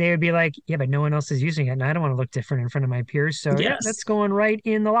 And they would be like, yeah, but no one else is using it. And I don't want to look different in front of my peers. So yeah, that's going right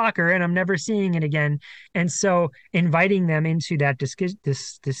in the locker and I'm never seeing it again. And so inviting them into that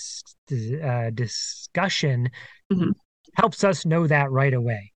discussion helps us know that right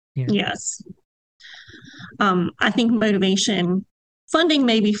away. Yes. I think funding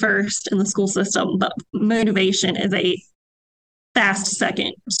may be first in the school system, but motivation is a fast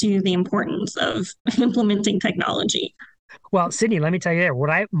second to the importance of implementing technology. Well, Sydney, let me tell you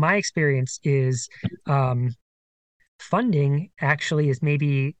that my experience is funding actually is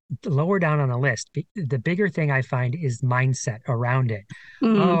maybe lower down on the list. The bigger thing I find is mindset around it.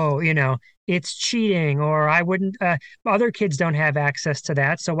 Oh, it's cheating, or I wouldn't, other kids don't have access to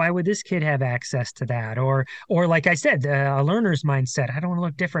that. So why would this kid have access to that? Or like I said, a learner's mindset, I don't want to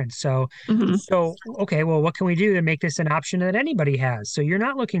look different. So, okay, well, what can we do to make this an option that anybody has? So you're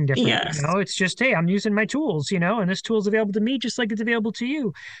not looking different, it's just, hey, I'm using my tools, and this tool is available to me just like it's available to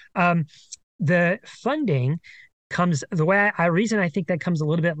you. The funding comes, reason I think that comes a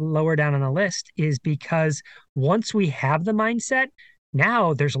little bit lower down on the list is because once we have the mindset,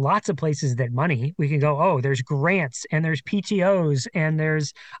 now there's lots of places that we can go, oh, there's grants and there's PTOs and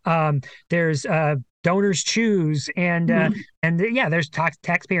there's donors choose and there's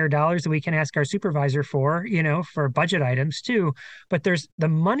taxpayer dollars that we can ask our supervisor for budget items too. But the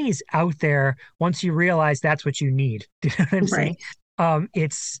money's out there once you realize that's what you need. Do you know what I'm saying?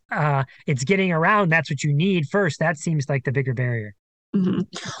 It's getting around. That's what you need first. That seems like the bigger barrier.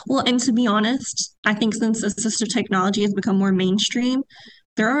 Well, and to be honest, I think since assistive technology has become more mainstream,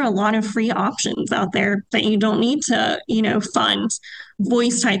 there are a lot of free options out there that you don't need to, fund.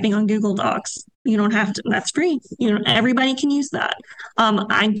 Voice typing on Google Docs, you don't have to, that's free. Everybody can use that.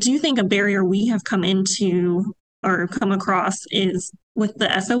 I do think a barrier we have come into or come across is with the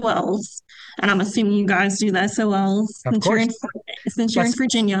SOLs. And I'm assuming you guys do the SOLs since you're in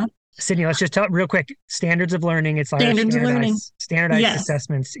Virginia. Sydney, let's just talk real quick. Standards of learning. It's standardized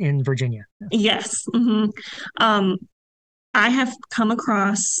assessments in Virginia. Yes. I have come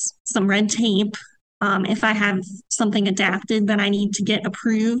across some red tape. If I have something adapted that I need to get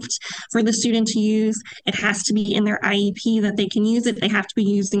approved for the student to use, it has to be in their IEP that they can use it. They have to be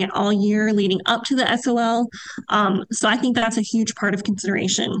using it all year leading up to the SOL. So I think that's a huge part of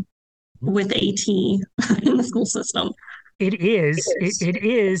consideration with AT in the school system. It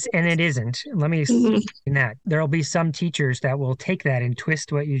is, and it isn't. Let me Hmm. explain that. There'll be some teachers that will take that and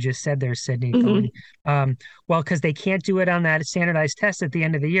twist what you just said there, Sydney, Hmm. going, well, because they can't do it on that standardized test at the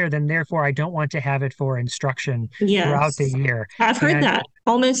end of the year, then therefore I don't want to have it for instruction throughout the Yes. year. I've heard And that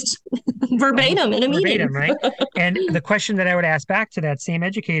almost almost verbatim in a meeting. verbatim, right? And the question that I would ask back to that same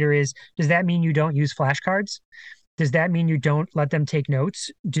educator is, does that mean you don't use flashcards? Does that mean you don't let them take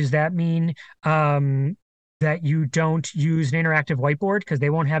notes? Does that mean that you don't use an interactive whiteboard? Because they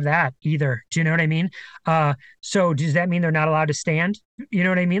won't have that either. Do you know what I mean? So does that mean they're not allowed to stand? You know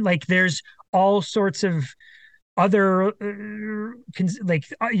what I mean? Like there's all sorts of other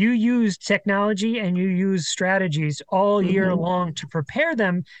you use technology and you use strategies all year Hmm. long to prepare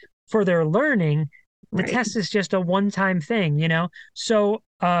them for their learning. The Right. test is just a one-time thing, so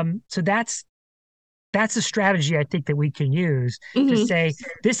that's a strategy I think that we can use to Hmm. say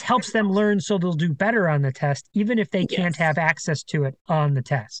this helps them learn so they'll do better on the test, even if they can't Yes. have access to it on the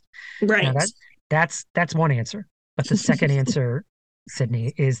test. Now Right. that's one answer. But the second answer,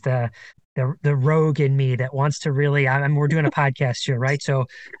 Sydney, is the rogue in me that wants to really. We're doing a podcast here, right? So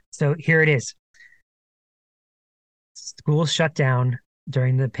here it is. Schools shut down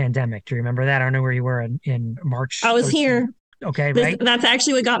during the pandemic. Do you remember that? I don't know where you were in I March was 13th. here. Okay, right? That's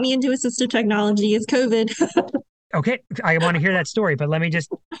actually what got me into assistive technology is COVID. Okay, I want to hear that story, but let me just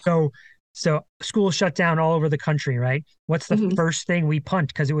go. So schools shut down all over the country, right? What's the Hmm. first thing we punt?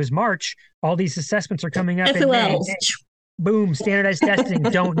 Because it was March. All these assessments are coming up in May. SOLs. Boom, standardized testing.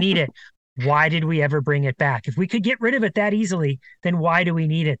 Don't need it. Why did we ever bring it back? If we could get rid of it that easily, then why do we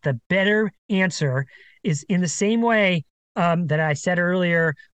need it? The better answer is in the same way that I said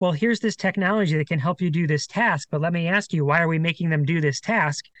earlier. Well, here's this technology that can help you do this task. But let me ask you, why are we making them do this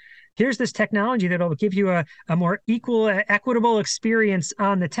task? Here's this technology that'll give you a more equal, equitable experience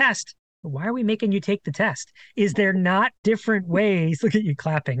on the test. Why are we making you take the test? Is there not different ways? Look at you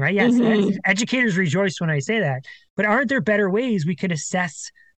clapping, right? Yes, Hmm. educators rejoice when I say that. But aren't there better ways we could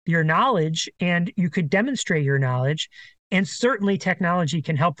assess your knowledge and you could demonstrate your knowledge? And certainly technology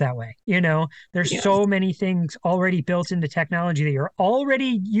can help that way. There's Yes. so many things already built into technology that you're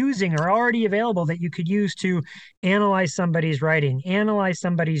already using or already available that you could use to analyze somebody's writing, analyze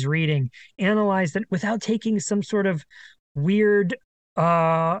somebody's reading, analyze that without taking some sort of weird,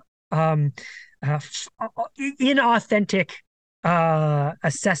 uh, um, inauthentic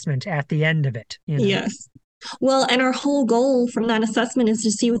assessment at the end of it. Yes. Well, and our whole goal from that assessment is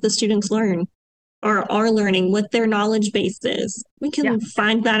to see what the students learn or are learning, what their knowledge base is. We Yeah. can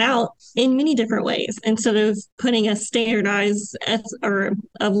find that out in many different ways instead of putting a standardized or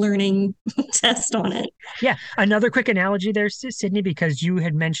of learning test on it. Yeah. Another quick analogy there, Sydney, because you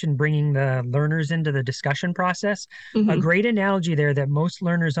had mentioned bringing the learners into the discussion process. A Hmm. great analogy there that most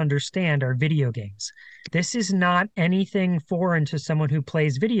learners understand are video games. This is not anything foreign to someone who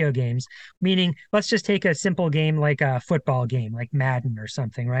plays video games, meaning let's just take a simple game like a football game, like Madden or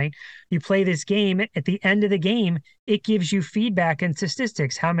something, right? You play this game. At the end of the game, it gives you feedback and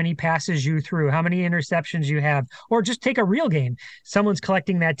statistics, how many passes you threw, how many interceptions you have, or just take a real game. Someone's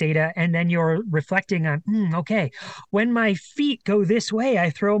collecting that data and then you're reflecting on, okay, when my feet go this way, I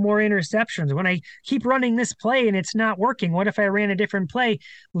throw more interceptions. When I keep running this play and it's not working, what if I ran a different play?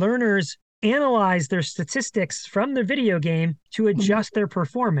 Learners analyze their statistics from the video game to adjust their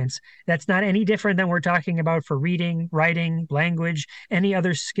performance. That's not any different than we're talking about for reading, writing, language, any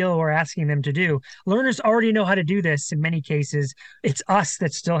other skill we're asking them to do. Learners already know how to do this in many cases. It's us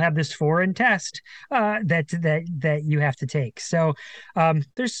that still have this foreign test that you have to take. So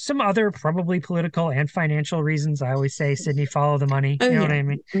there's some other probably political and financial reasons. I always say, Sydney, follow the money. Oh, You know what yeah. I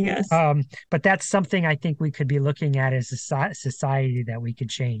mean? Yes. But that's something I think we could be looking at as a society that we could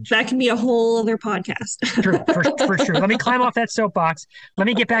change. That can be a whole other podcast. True, for sure. Let me climb off that soapbox. Let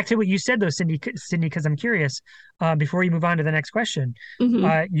me get back to what you said, though, Sydney, because I'm curious. Before you move on to the next question, Hmm.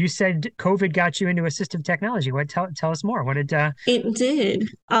 you said COVID got you into assistive technology. Tell us more. What did? It did.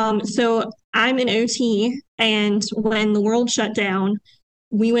 So I'm an OT, and when the world shut down,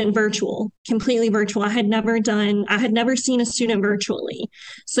 we went virtual, completely virtual. I had never seen a student virtually.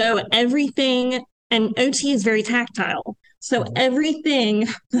 So everything, and OT is very tactile. So everything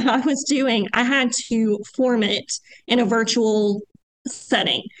that I was doing, I had to form it in a virtual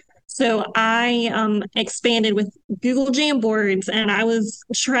setting. So I expanded with Google Jamboards, and I was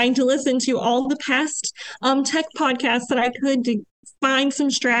trying to listen to all the past tech podcasts that I could to find some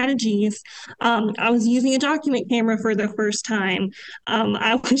strategies. I was using a document camera for the first time.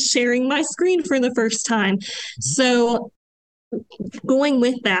 I was sharing my screen for the first time. So, going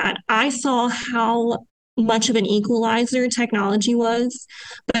with that, I saw how much of an equalizer technology was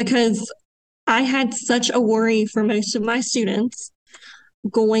because I had such a worry for most of my students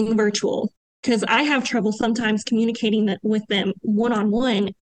going virtual because I have trouble sometimes communicating with them one on one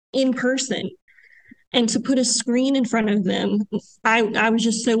in person. And to put a screen in front of them, I was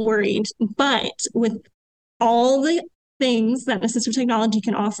just so worried. But with all the things that assistive technology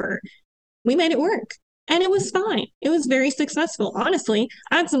can offer, we made it work. And it was fine. It was very successful. Honestly,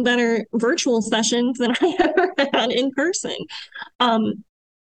 I had some better virtual sessions than I ever had in person. Um,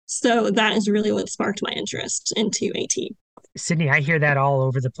 so that is really what sparked my interest into AT. Sydney, I hear that all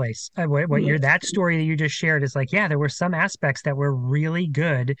over the place. What you're that story that you just shared is like, yeah, there were some aspects that were really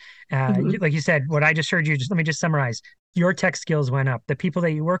good. Mm-hmm. Like you said, what I just heard you, just let me just summarize. Your tech skills went up. The people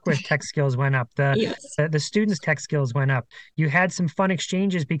that you work with, tech skills went up. Yes. The students' tech skills went up. You had some fun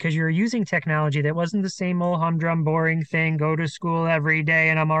exchanges because you were using technology that wasn't the same old humdrum, boring thing. Go to school every day,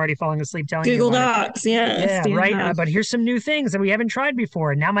 and I'm already falling asleep telling you Google about it. Docs. Yes. Yeah, right. Yeah. But here's some new things that we haven't tried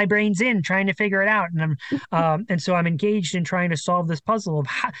before. And now my brain's in trying to figure it out. And so I'm engaged in trying to solve this puzzle of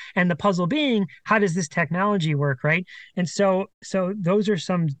how, and the puzzle being, how does this technology work, right? And so those are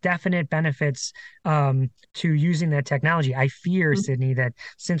some definite benefits to using that technology. I fear, Sydney, that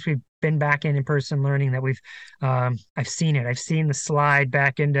since we've been back in person learning that I've seen it. I've seen the slide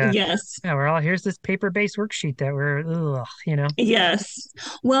back into, Yes. yeah, we're all, here's this paper-based worksheet that we're. Yes.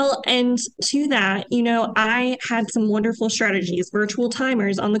 Well, and to that, I had some wonderful strategies, virtual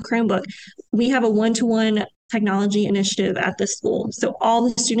timers on the Chromebook. We have a one-to-one technology initiative at the school. So all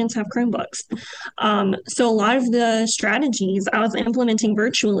the students have Chromebooks. So a lot of the strategies I was implementing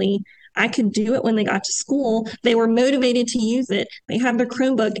virtually, I could do it when they got to school. They were motivated to use it. They have their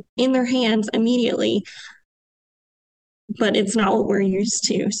Chromebook in their hands immediately, but it's not what we're used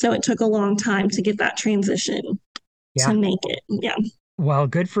to. So it took a long time to get that transition to Yeah. make it. Yeah. Well,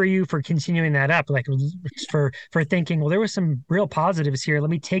 good for you for continuing that up. Like for thinking, well, there was some real positives here. Let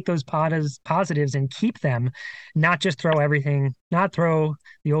me take those positives and keep them, not just throw everything, not throw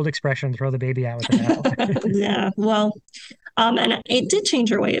the old expression, throw the baby out with the bathwater. Yeah. Well, and it did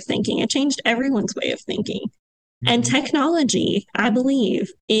change our way of thinking. It changed everyone's way of thinking. And Mhm. technology, I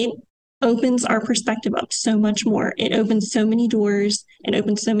believe, it opens our perspective up so much more. It opens so many doors, it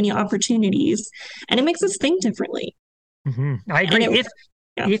opens so many opportunities, and it makes us think differently. I And agree. it,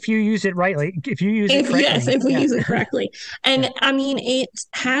 yeah. If you use it rightly, if you use it Yes, correctly, if we yeah, use it correctly. yeah. And I mean, it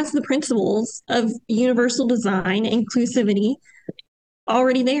has the principles of universal design, inclusivity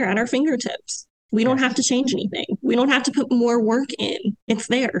already there at our fingertips. We don't have Yes. to change anything. We don't have to put more work in. It's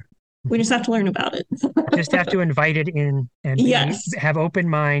there. We just have to learn about it. Just have to invite it in and Yes. have open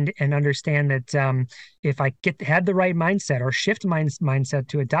mind and understand that if I had the right mindset or shift mindset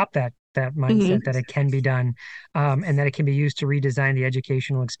to adopt that mindset, Mm-hmm. that it can be done, and that it can be used to redesign the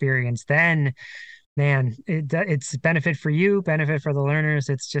educational experience, then man, it's benefit for you, benefit for the learners.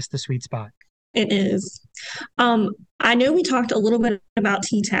 It's just the sweet spot. It is. I know we talked a little bit about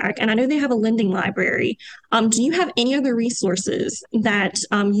TTAC, and I know they have a lending library. Do you have any other resources that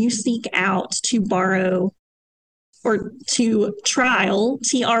you seek out to borrow or to trial,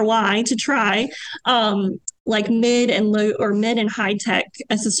 TRY, to try, like mid and low or mid and high tech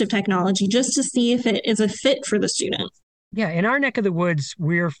assistive technology, just to see if it is a fit for the student? Yeah, in our neck of the woods,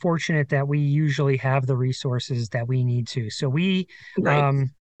 we're fortunate that we usually have the resources that we need to. So Right. um,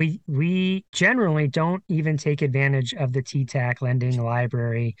 we generally don't even take advantage of the TTAC lending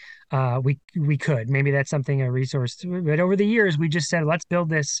library. We could, maybe that's something, a resource, but over the years we just said let's build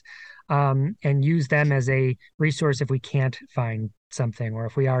this and use them as a resource if we can't find something or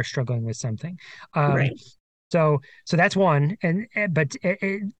if we are struggling with something. Um, Right. so that's one, but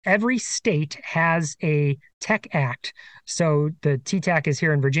every state has a tech act. So the TTAC is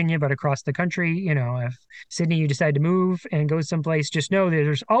here in Virginia, but across the country, if Sydney, you decide to move and go someplace, just know that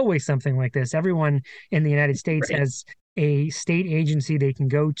there's always something like this. Everyone in the United States Right. has a state agency they can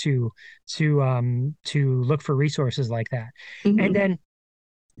go to look for resources like that. And Mm-hmm. then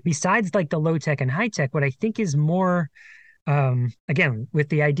besides like the low tech and high tech, what I think is more again, with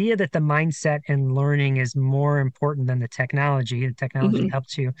the idea that the mindset and learning is more important than the technology Mm-hmm.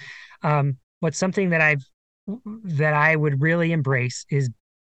 helps you. What's something that I would really embrace is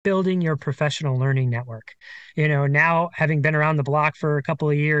building your professional learning network. Now having been around the block for a couple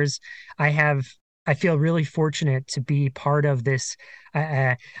of years, I feel really fortunate to be part of this.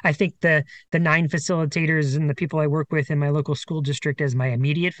 I think the 9 facilitators and the people I work with in my local school district as my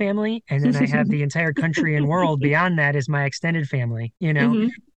immediate family, and then I have the entire country and world beyond that as my extended family. Mm-hmm.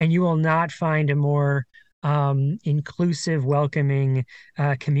 And you will not find a more inclusive, welcoming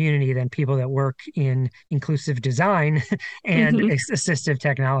community than people that work in inclusive design and Hmm. assistive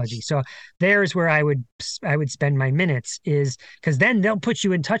technology. So there's where I would spend my minutes, is because then they'll put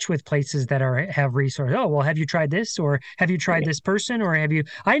you in touch with places that have resources. Oh, well, have you tried this, or have you tried Right. this person, or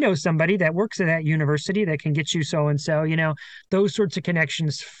I know somebody that works at that university that can get you so and so. Those sorts of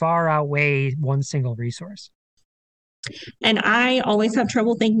connections far outweigh one single resource. And I always have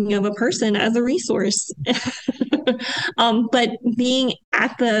trouble thinking of a person as a resource. But being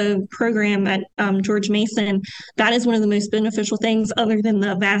at the program at George Mason, that is one of the most beneficial things, other than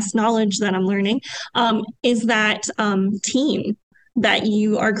the vast knowledge that I'm learning, is that team that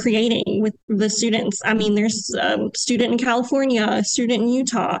you are creating with the students. I mean, there's a student in California, a student in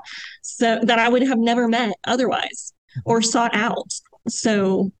Utah, so that I would have never met otherwise or sought out.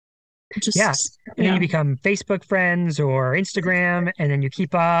 So Yeah. just, And then you yeah. become Facebook friends or Instagram, and then you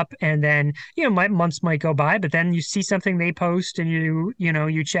keep up, and then, months might go by, but then you see something they post and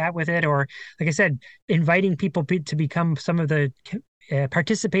you chat with it. Or, like I said, inviting people to become some of the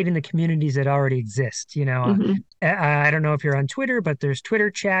participate in the communities that already exist. Hmm. I don't know if you're on Twitter, but there's Twitter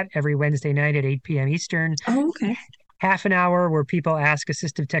chat every Wednesday night at 8 p.m. Eastern. Oh, okay. Half an hour where people ask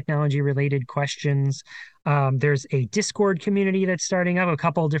assistive technology related questions. There's a Discord community that's starting up, a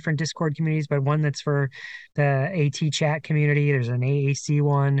couple of different Discord communities, but one that's for the AT chat community. There's an AAC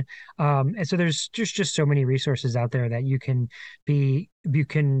one. And so there's just so many resources out there that you can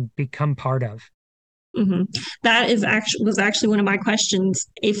become part of. Hmm. That is actually was actually one of my questions.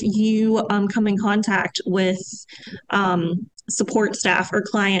 If you come in contact with support staff or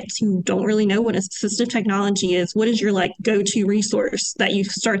clients who don't really know what assistive technology is, what is your like go-to resource that you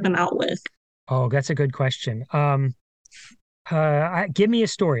start them out with? Oh, that's a good question. Give me a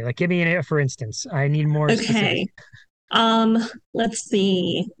story. Like, give me for instance. I need more specific. Okay. Um, let's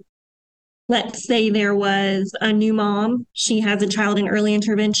see. Let's say there was a new mom. She has a child in early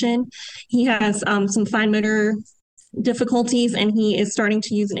intervention. He has some fine motor difficulties, and he is starting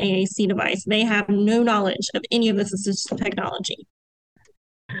to use an AAC device. They have no knowledge of any of this assistive technology.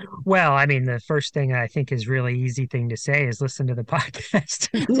 Well, I mean, the first thing I think is really easy thing to say is listen to the podcast.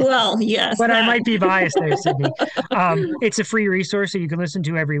 Well, yes, But I that might be biased there, Sydney. It's a free resource that you can listen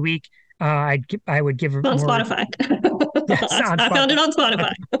to every week. I would give on more. Spotify. Yes, on I found Spotify. it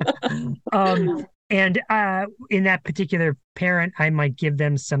on Spotify. um, and in that particular parent, I might give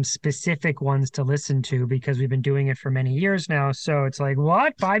them some specific ones to listen to because we've been doing it for many years now. So it's like,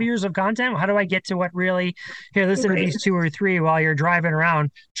 what? 5 years of content? How do I get to what really? Here, listen to Right. these two or three while you're driving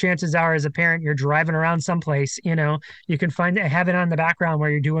around. Chances are, as a parent, you're driving around someplace. You can have it on the background while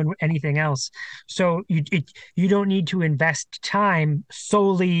you're doing anything else. So you don't need to invest time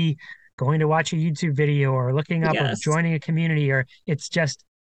solely going to watch a YouTube video or looking up or Yes. joining a community, or it's just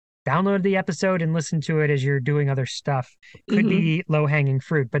download the episode and listen to it as you're doing other stuff. Could Hmm. be low hanging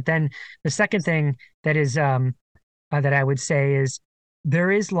fruit. But then the second thing that is that I would say is there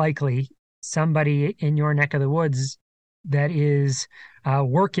is likely somebody in your neck of the woods that is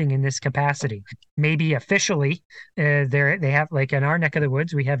working in this capacity. Maybe officially, they have, like in our neck of the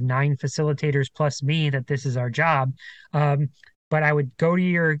woods, we have 9 facilitators plus me that this is our job. Um, but I would go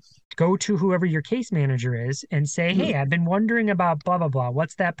to whoever your case manager is and say, hey, I've been wondering about blah blah blah.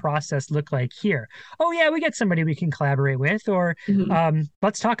 What's that process look like here? Oh yeah, we got somebody we can collaborate with, or Hmm.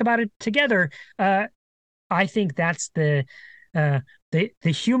 let's talk about it together. I think that's uh, the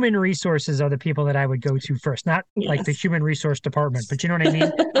human resources are the people that I would go to first, not like the Yes. human resource department, but you know what I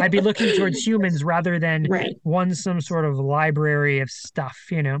mean? I'd be looking towards humans rather than Right. some sort of library of stuff.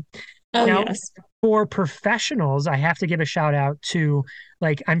 Oh, Now, yes. for professionals, I have to give a shout out to,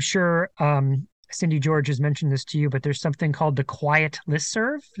 like, I'm sure Cindy George has mentioned this to you, but there's something called the Quiet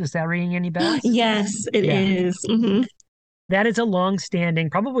Listserv. Is that ringing any bells? Yes, it Yeah. is. Hmm. That is a long-standing,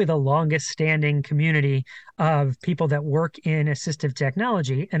 probably the longest standing community of people that work in assistive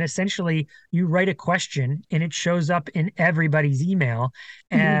technology. And essentially, you write a question and it shows up in everybody's email.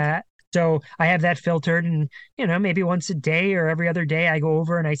 Hmm. So I have that filtered, and maybe once a day or every other day, I go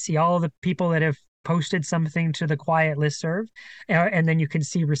over and I see all the people that have posted something to the quiet listserv, and then you can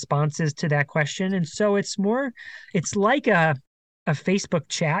see responses to that question. And so it's like a Facebook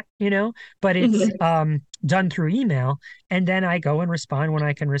chat, but it's Hmm. done through email. And then I go and respond when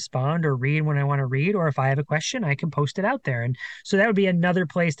I can respond, or read when I want to read, or if I have a question, I can post it out there. And so that would be another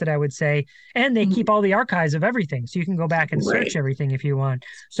place that I would say, and they keep all the archives of everything. So you can go back and search Right. everything if you want.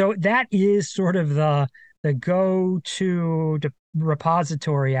 So that is sort of the go-to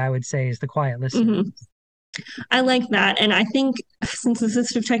repository, I would say, is the quiet listener. Hmm. I like that. And I think since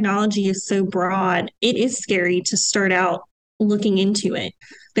assistive technology is so broad, it is scary to start out looking into it.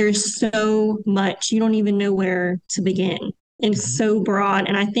 There's so much, you don't even know where to begin. It's so broad.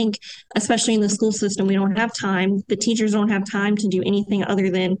 And I think, especially in the school system, we don't have time. The teachers don't have time to do anything other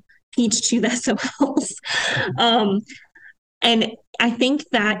than teach to the SOLs. And I think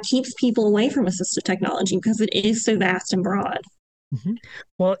that keeps people away from assistive technology because it is so vast and broad. Mm-hmm.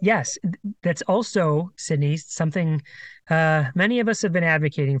 Well, yes, that's also, Sydney, something many of us have been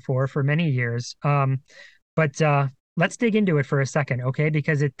advocating for many years. But let's dig into it for a second, okay?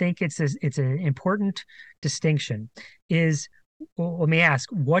 Because I think it's an important distinction. Well, let me ask,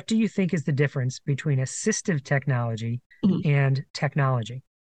 what do you think is the difference between assistive technology and technology?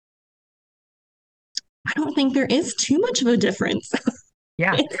 I don't think there is too much of a difference.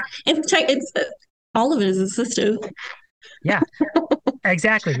 Yeah. It's all of it is assistive. Yeah,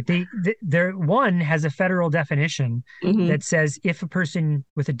 exactly. The one has a federal definition that says if a person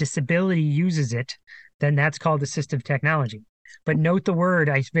with a disability uses it, then that's called assistive technology. But note the word,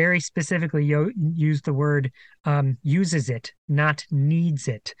 I very specifically use the word uses it, not needs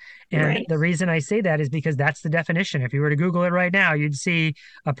it. And the reason I say that is because that's the definition. If you were to Google it right now, you'd see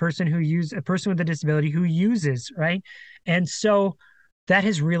a person with a disability who uses, right? And so that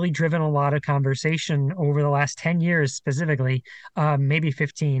has really driven a lot of conversation over the last 10 years, specifically, maybe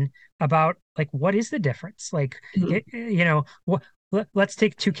 15, about like, what is the difference? Like, let's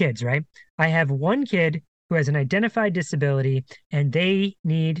take two kids, right? I have one kid who has an identified disability and they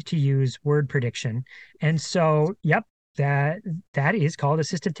need to use word prediction. And so, yep, that is called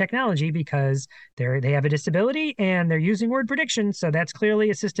assistive technology because they have a disability and they're using word prediction. So that's clearly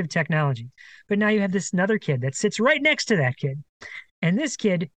assistive technology. But now you have this another kid that sits right next to that kid. And this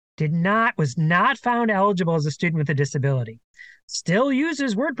kid was not found eligible as a student with a disability. Still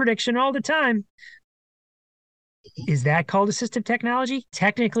uses word prediction all the time. Is that called assistive technology?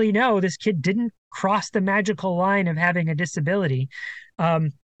 Technically, no. This kid didn't cross the magical line of having a disability,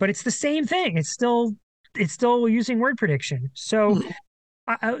 but it's the same thing. It's still using word prediction. So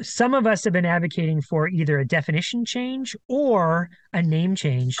some of us have been advocating for either a definition change or a name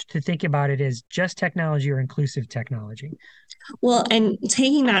change to think about it as just technology or inclusive technology. Well, and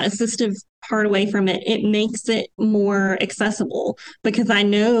taking that assistive part away from it, it makes it more accessible because I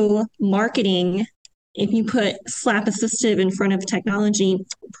know marketing, if you slap assistive in front of technology,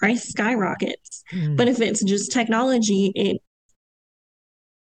 price skyrockets. But if it's just technology,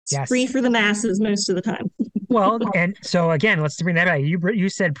 it's free for the masses most of the time. Well, and so again, let's bring that back. You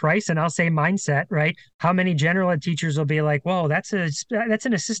said price, and I'll say mindset, right? How many general ed teachers will be like, "Whoa, that's an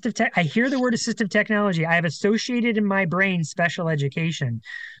assistive tech." I hear the word assistive technology. I have associated in my brain special education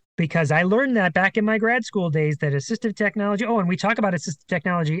because I learned that back in my grad school days that assistive technology. Oh, and we talk about assistive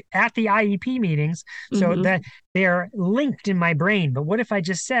technology at the IEP meetings, so that they're linked in my brain. But what if I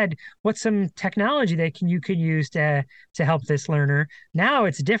just said, "What's some technology that you could use to help this learner?" Now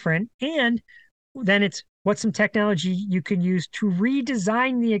it's different, and then it's what's some technology you can use to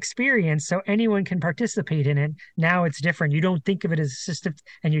redesign the experience so anyone can participate in it. Now it's different. You don't think of it as assistive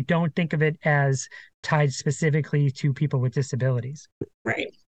and you don't think of it as tied specifically to people with disabilities. Right.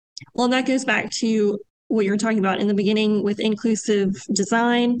 Well, that goes back to what you were talking about in the beginning with inclusive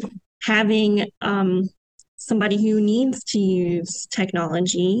design, having somebody who needs to use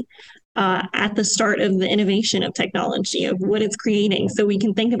technology at the start of the innovation of technology, of what it's creating. So we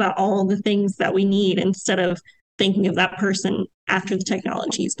can think about all the things that we need instead of thinking of that person after the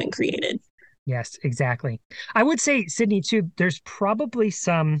technology has been created. Yes, exactly. I would say, Sydney, too, there's probably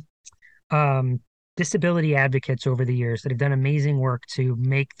some disability advocates over the years that have done amazing work to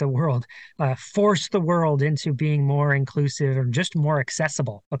make the world, force the world into being more inclusive or just more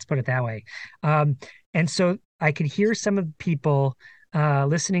accessible. Let's put it that way. And so I could hear some of the people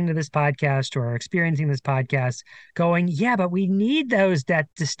listening to this podcast or experiencing this podcast going, yeah, but we need that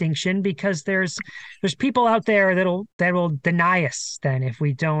distinction because there's people out there that will deny us then if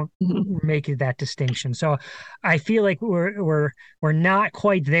we don't make it that distinction. So I feel like we're not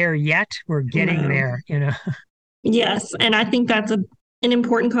quite there yet. We're getting there, Yes, and I think that's an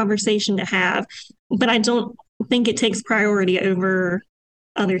important conversation to have, but I don't think it takes priority over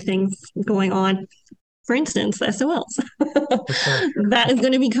other things going on. For instance, the SOLs. That is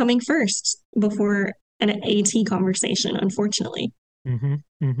going to be coming first before an AT conversation, unfortunately.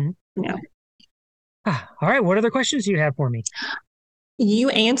 Yeah. All right. What other questions do you have for me? You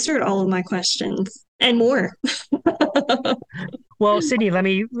answered all of my questions and more. Well, Sydney, let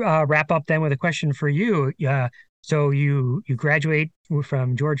me wrap up then with a question for you. So you graduate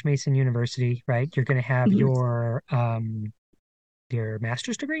from George Mason University, right? You're going to have your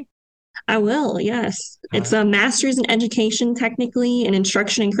master's degree? I will, yes. It's a master's in education, technically, in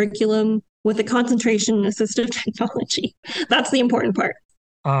instruction and curriculum with a concentration in assistive technology. That's the important part.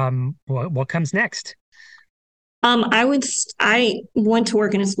 What comes next? I want to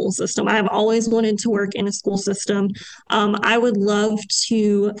work in a school system. I have always wanted to work in a school system. I would love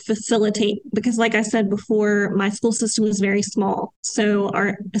to facilitate because, like I said before, my school system is very small. So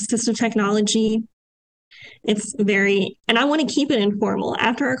our assistive technology, it's very, and I want to keep it informal.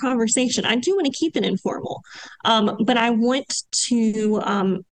 After our conversation, I do want to keep it informal, but I want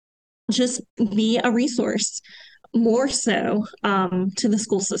to just be a resource more so to the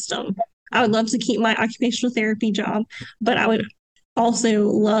school system. I would love to keep my occupational therapy job, but I would also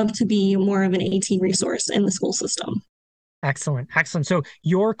love to be more of an AT resource in the school system. Excellent. Excellent. So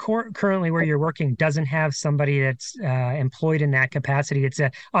your currently where you're working doesn't have somebody that's employed in that capacity. It's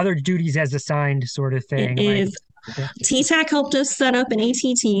other duties as assigned sort of It thing. is. Yeah. TTAC helped us set up an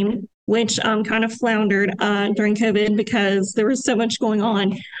AT team, which kind of floundered during COVID because there was so much going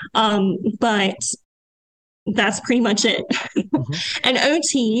on. But that's pretty much it. Mm-hmm. And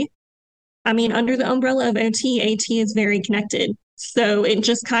OT, I mean, under the umbrella of OT, AT is very connected. So it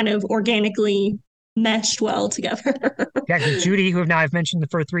just kind of organically meshed well together. Yeah, because Judy, who now I've mentioned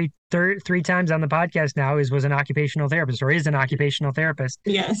for three times on the podcast now, was an occupational therapist or is an occupational therapist.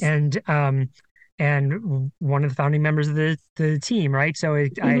 Yes. And one of the founding members of the team, right? So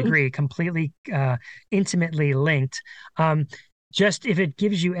I agree, completely intimately linked. Just if it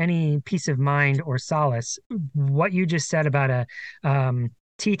gives you any peace of mind or solace, what you just said about a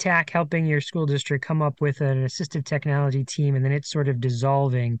TTAC helping your school district come up with an assistive technology team and then it's sort of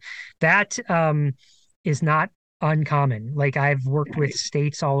dissolving, that is not uncommon. Like I've worked with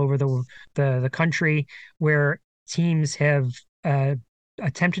states all over the country where teams have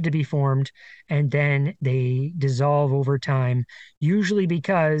attempted to be formed and then they dissolve over time, usually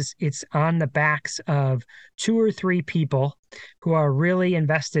because it's on the backs of 2 or 3 people who are really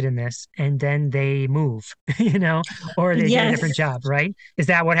invested in this and then they move, or they get a different job, right? Is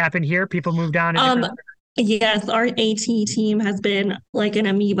that what happened here? People moved on to different... Yes, our AT team has been like an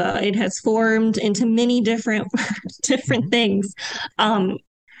amoeba. It has formed into many different things. And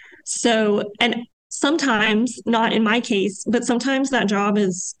sometimes, not in my case, but sometimes that job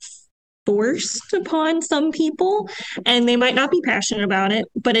is forced upon some people and they might not be passionate about it,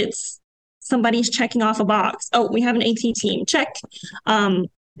 but it's somebody's checking off a box. Oh, we have an AT team. Check.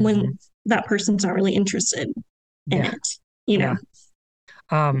 When that person's not really interested in it, Yeah.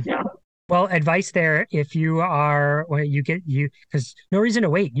 Well, advice there, if you are, well, because no reason to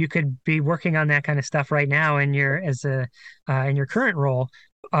wait. You could be working on that kind of stuff right now in your current role,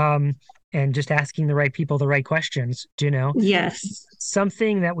 and just asking the right people the right questions, Yes.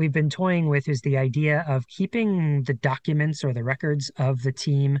 Something that we've been toying with is the idea of keeping the documents or the records of the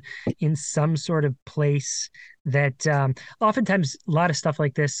team in some sort of place that oftentimes a lot of stuff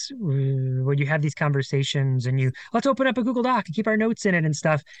like this, when you have these conversations and let's open up a Google Doc and keep our notes in it and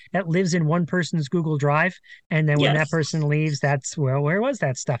stuff, that lives in one person's Google Drive. And then when that person leaves, that's, well, where was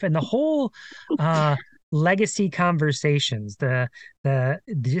that stuff? And the whole legacy conversations, the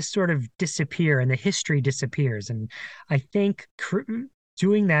just sort of disappear and the history disappears. And I think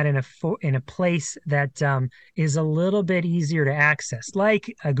doing that in a place that is a little bit easier to access,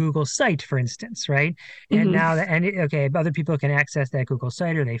 like a Google site, for instance, right? And now other people can access that Google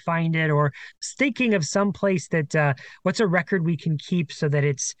site, or they find it, or thinking of some place that what's a record we can keep so that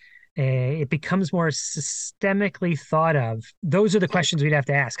it becomes more systemically thought of. Those are the questions we'd have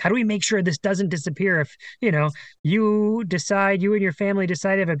to ask. How do we make sure this doesn't disappear if, you and your family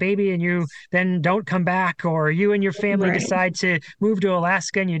decide to have a baby and you then don't come back, or you and your family decide to move to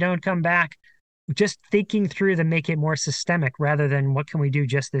Alaska and you don't come back? Just thinking through to make it more systemic rather than what can we do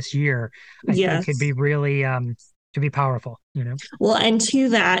just this year, I think could be really to be powerful, Well, and to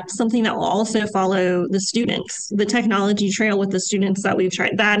that, something that will also follow the students, the technology trail with the students that we've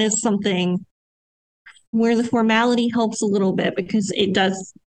tried. That is something where the formality helps a little bit because it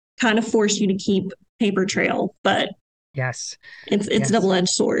does kind of force you to keep paper trail, but it's a double-edged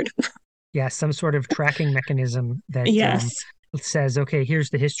sword. Some sort of tracking mechanism that says, okay, here's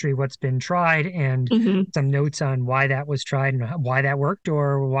the history, what's been tried, and some notes on why that was tried and why that worked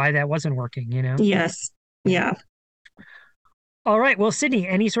or why that wasn't working, Yes. Yeah. All right. Well, Sydney,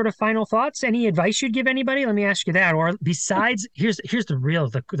 any sort of final thoughts? Any advice you'd give anybody? Let me ask you that. Or besides, here's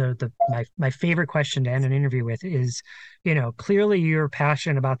my favorite question to end an interview with is, clearly you're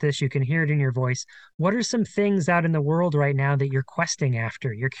passionate about this. You can hear it in your voice. What are some things out in the world right now that you're questing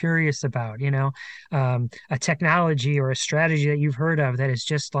after, you're curious about, a technology or a strategy that you've heard of that is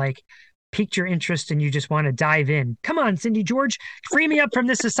just like piqued your interest and you just want to dive in? Come on, Cindy George, free me up from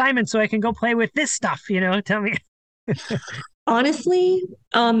this assignment so I can go play with this stuff, tell me. Honestly,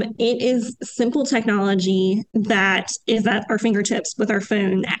 it is simple technology that is at our fingertips with our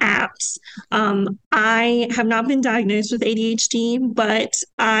phone apps. I have not been diagnosed with ADHD, but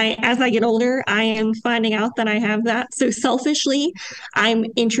as I get older, I am finding out that I have that. So selfishly, I'm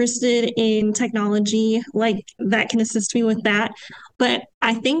interested in technology like that can assist me with that. But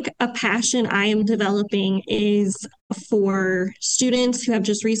I think a passion I am developing is for students who have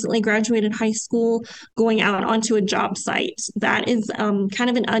just recently graduated high school going out onto a job site. That is kind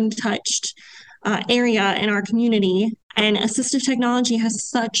of an untouched area in our community. And assistive technology has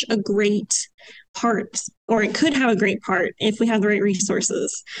such a great part, or it could have a great part if we have the right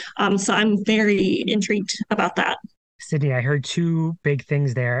resources. So I'm very intrigued about that. Sydney, I heard two big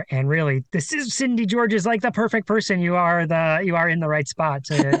things there, and really, this is Cindy George is like the perfect person. You are in the right spot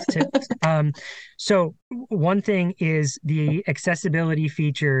so one thing is the accessibility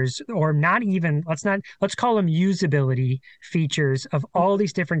features, or not even let's call them usability features of all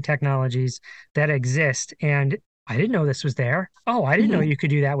these different technologies that exist. And I didn't know this was there. Oh, I didn't know you could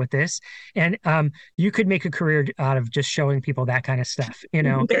do that with this. And you could make a career out of just showing people that kind of stuff, you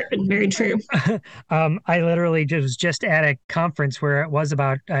know. Very, very true. I literally was just at a conference where it was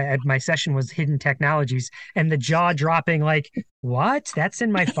about my session was hidden technologies, and the jaw dropping like, what? That's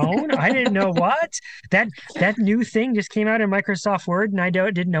in my phone? I didn't know what that new thing just came out in Microsoft Word, and I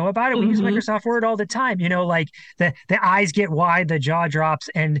didn't know about it. We use Microsoft Word all the time, you know, like the eyes get wide, the jaw drops,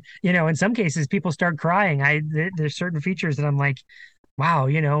 and you know, in some cases people start crying. There's certain features that I'm like, wow,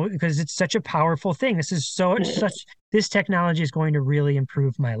 you know, because it's such a powerful thing. This technology is going to really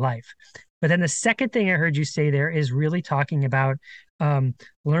improve my life. But then the second thing I heard you say there is really talking about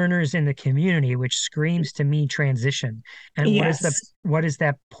learners in the community, which screams to me transition. And Yes. what is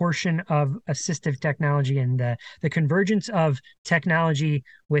that portion of assistive technology and the convergence of technology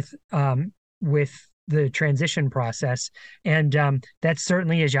with the transition process? And that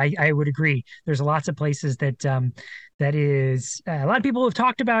certainly is. I would agree. There's lots of places that is a lot of people have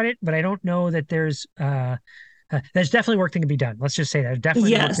talked about it, but I don't know that there's definitely work that can be done. Let's just say that there's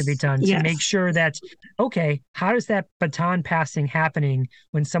definitely work to be Yes. done to make Yes. sure that, okay, how does that baton passing happening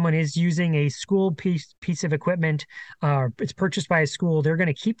when someone is using a school piece of equipment, it's purchased by a school, they're going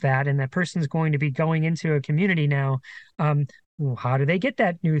to keep that, and that person's going to be going into a community now. Well, how do they get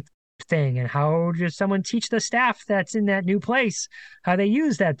that new thing, and how does someone teach the staff that's in that new place how they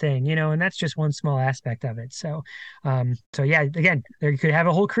use that thing, you know? And that's just one small aspect of it. So yeah, again, you could have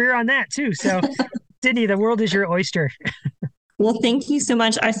a whole career on that too. So Sydney, the world is your oyster. Well, thank you so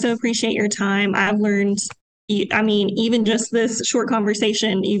much. I so appreciate your time. I've learned, I mean, even just this short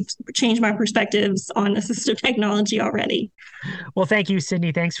conversation, you've changed my perspectives on assistive technology already. Well, thank you,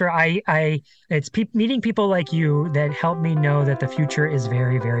 Sydney. Thanks for it's meeting people like you that help me know that the future is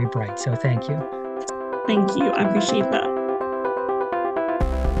very, very bright. So thank you. Thank you. I appreciate that.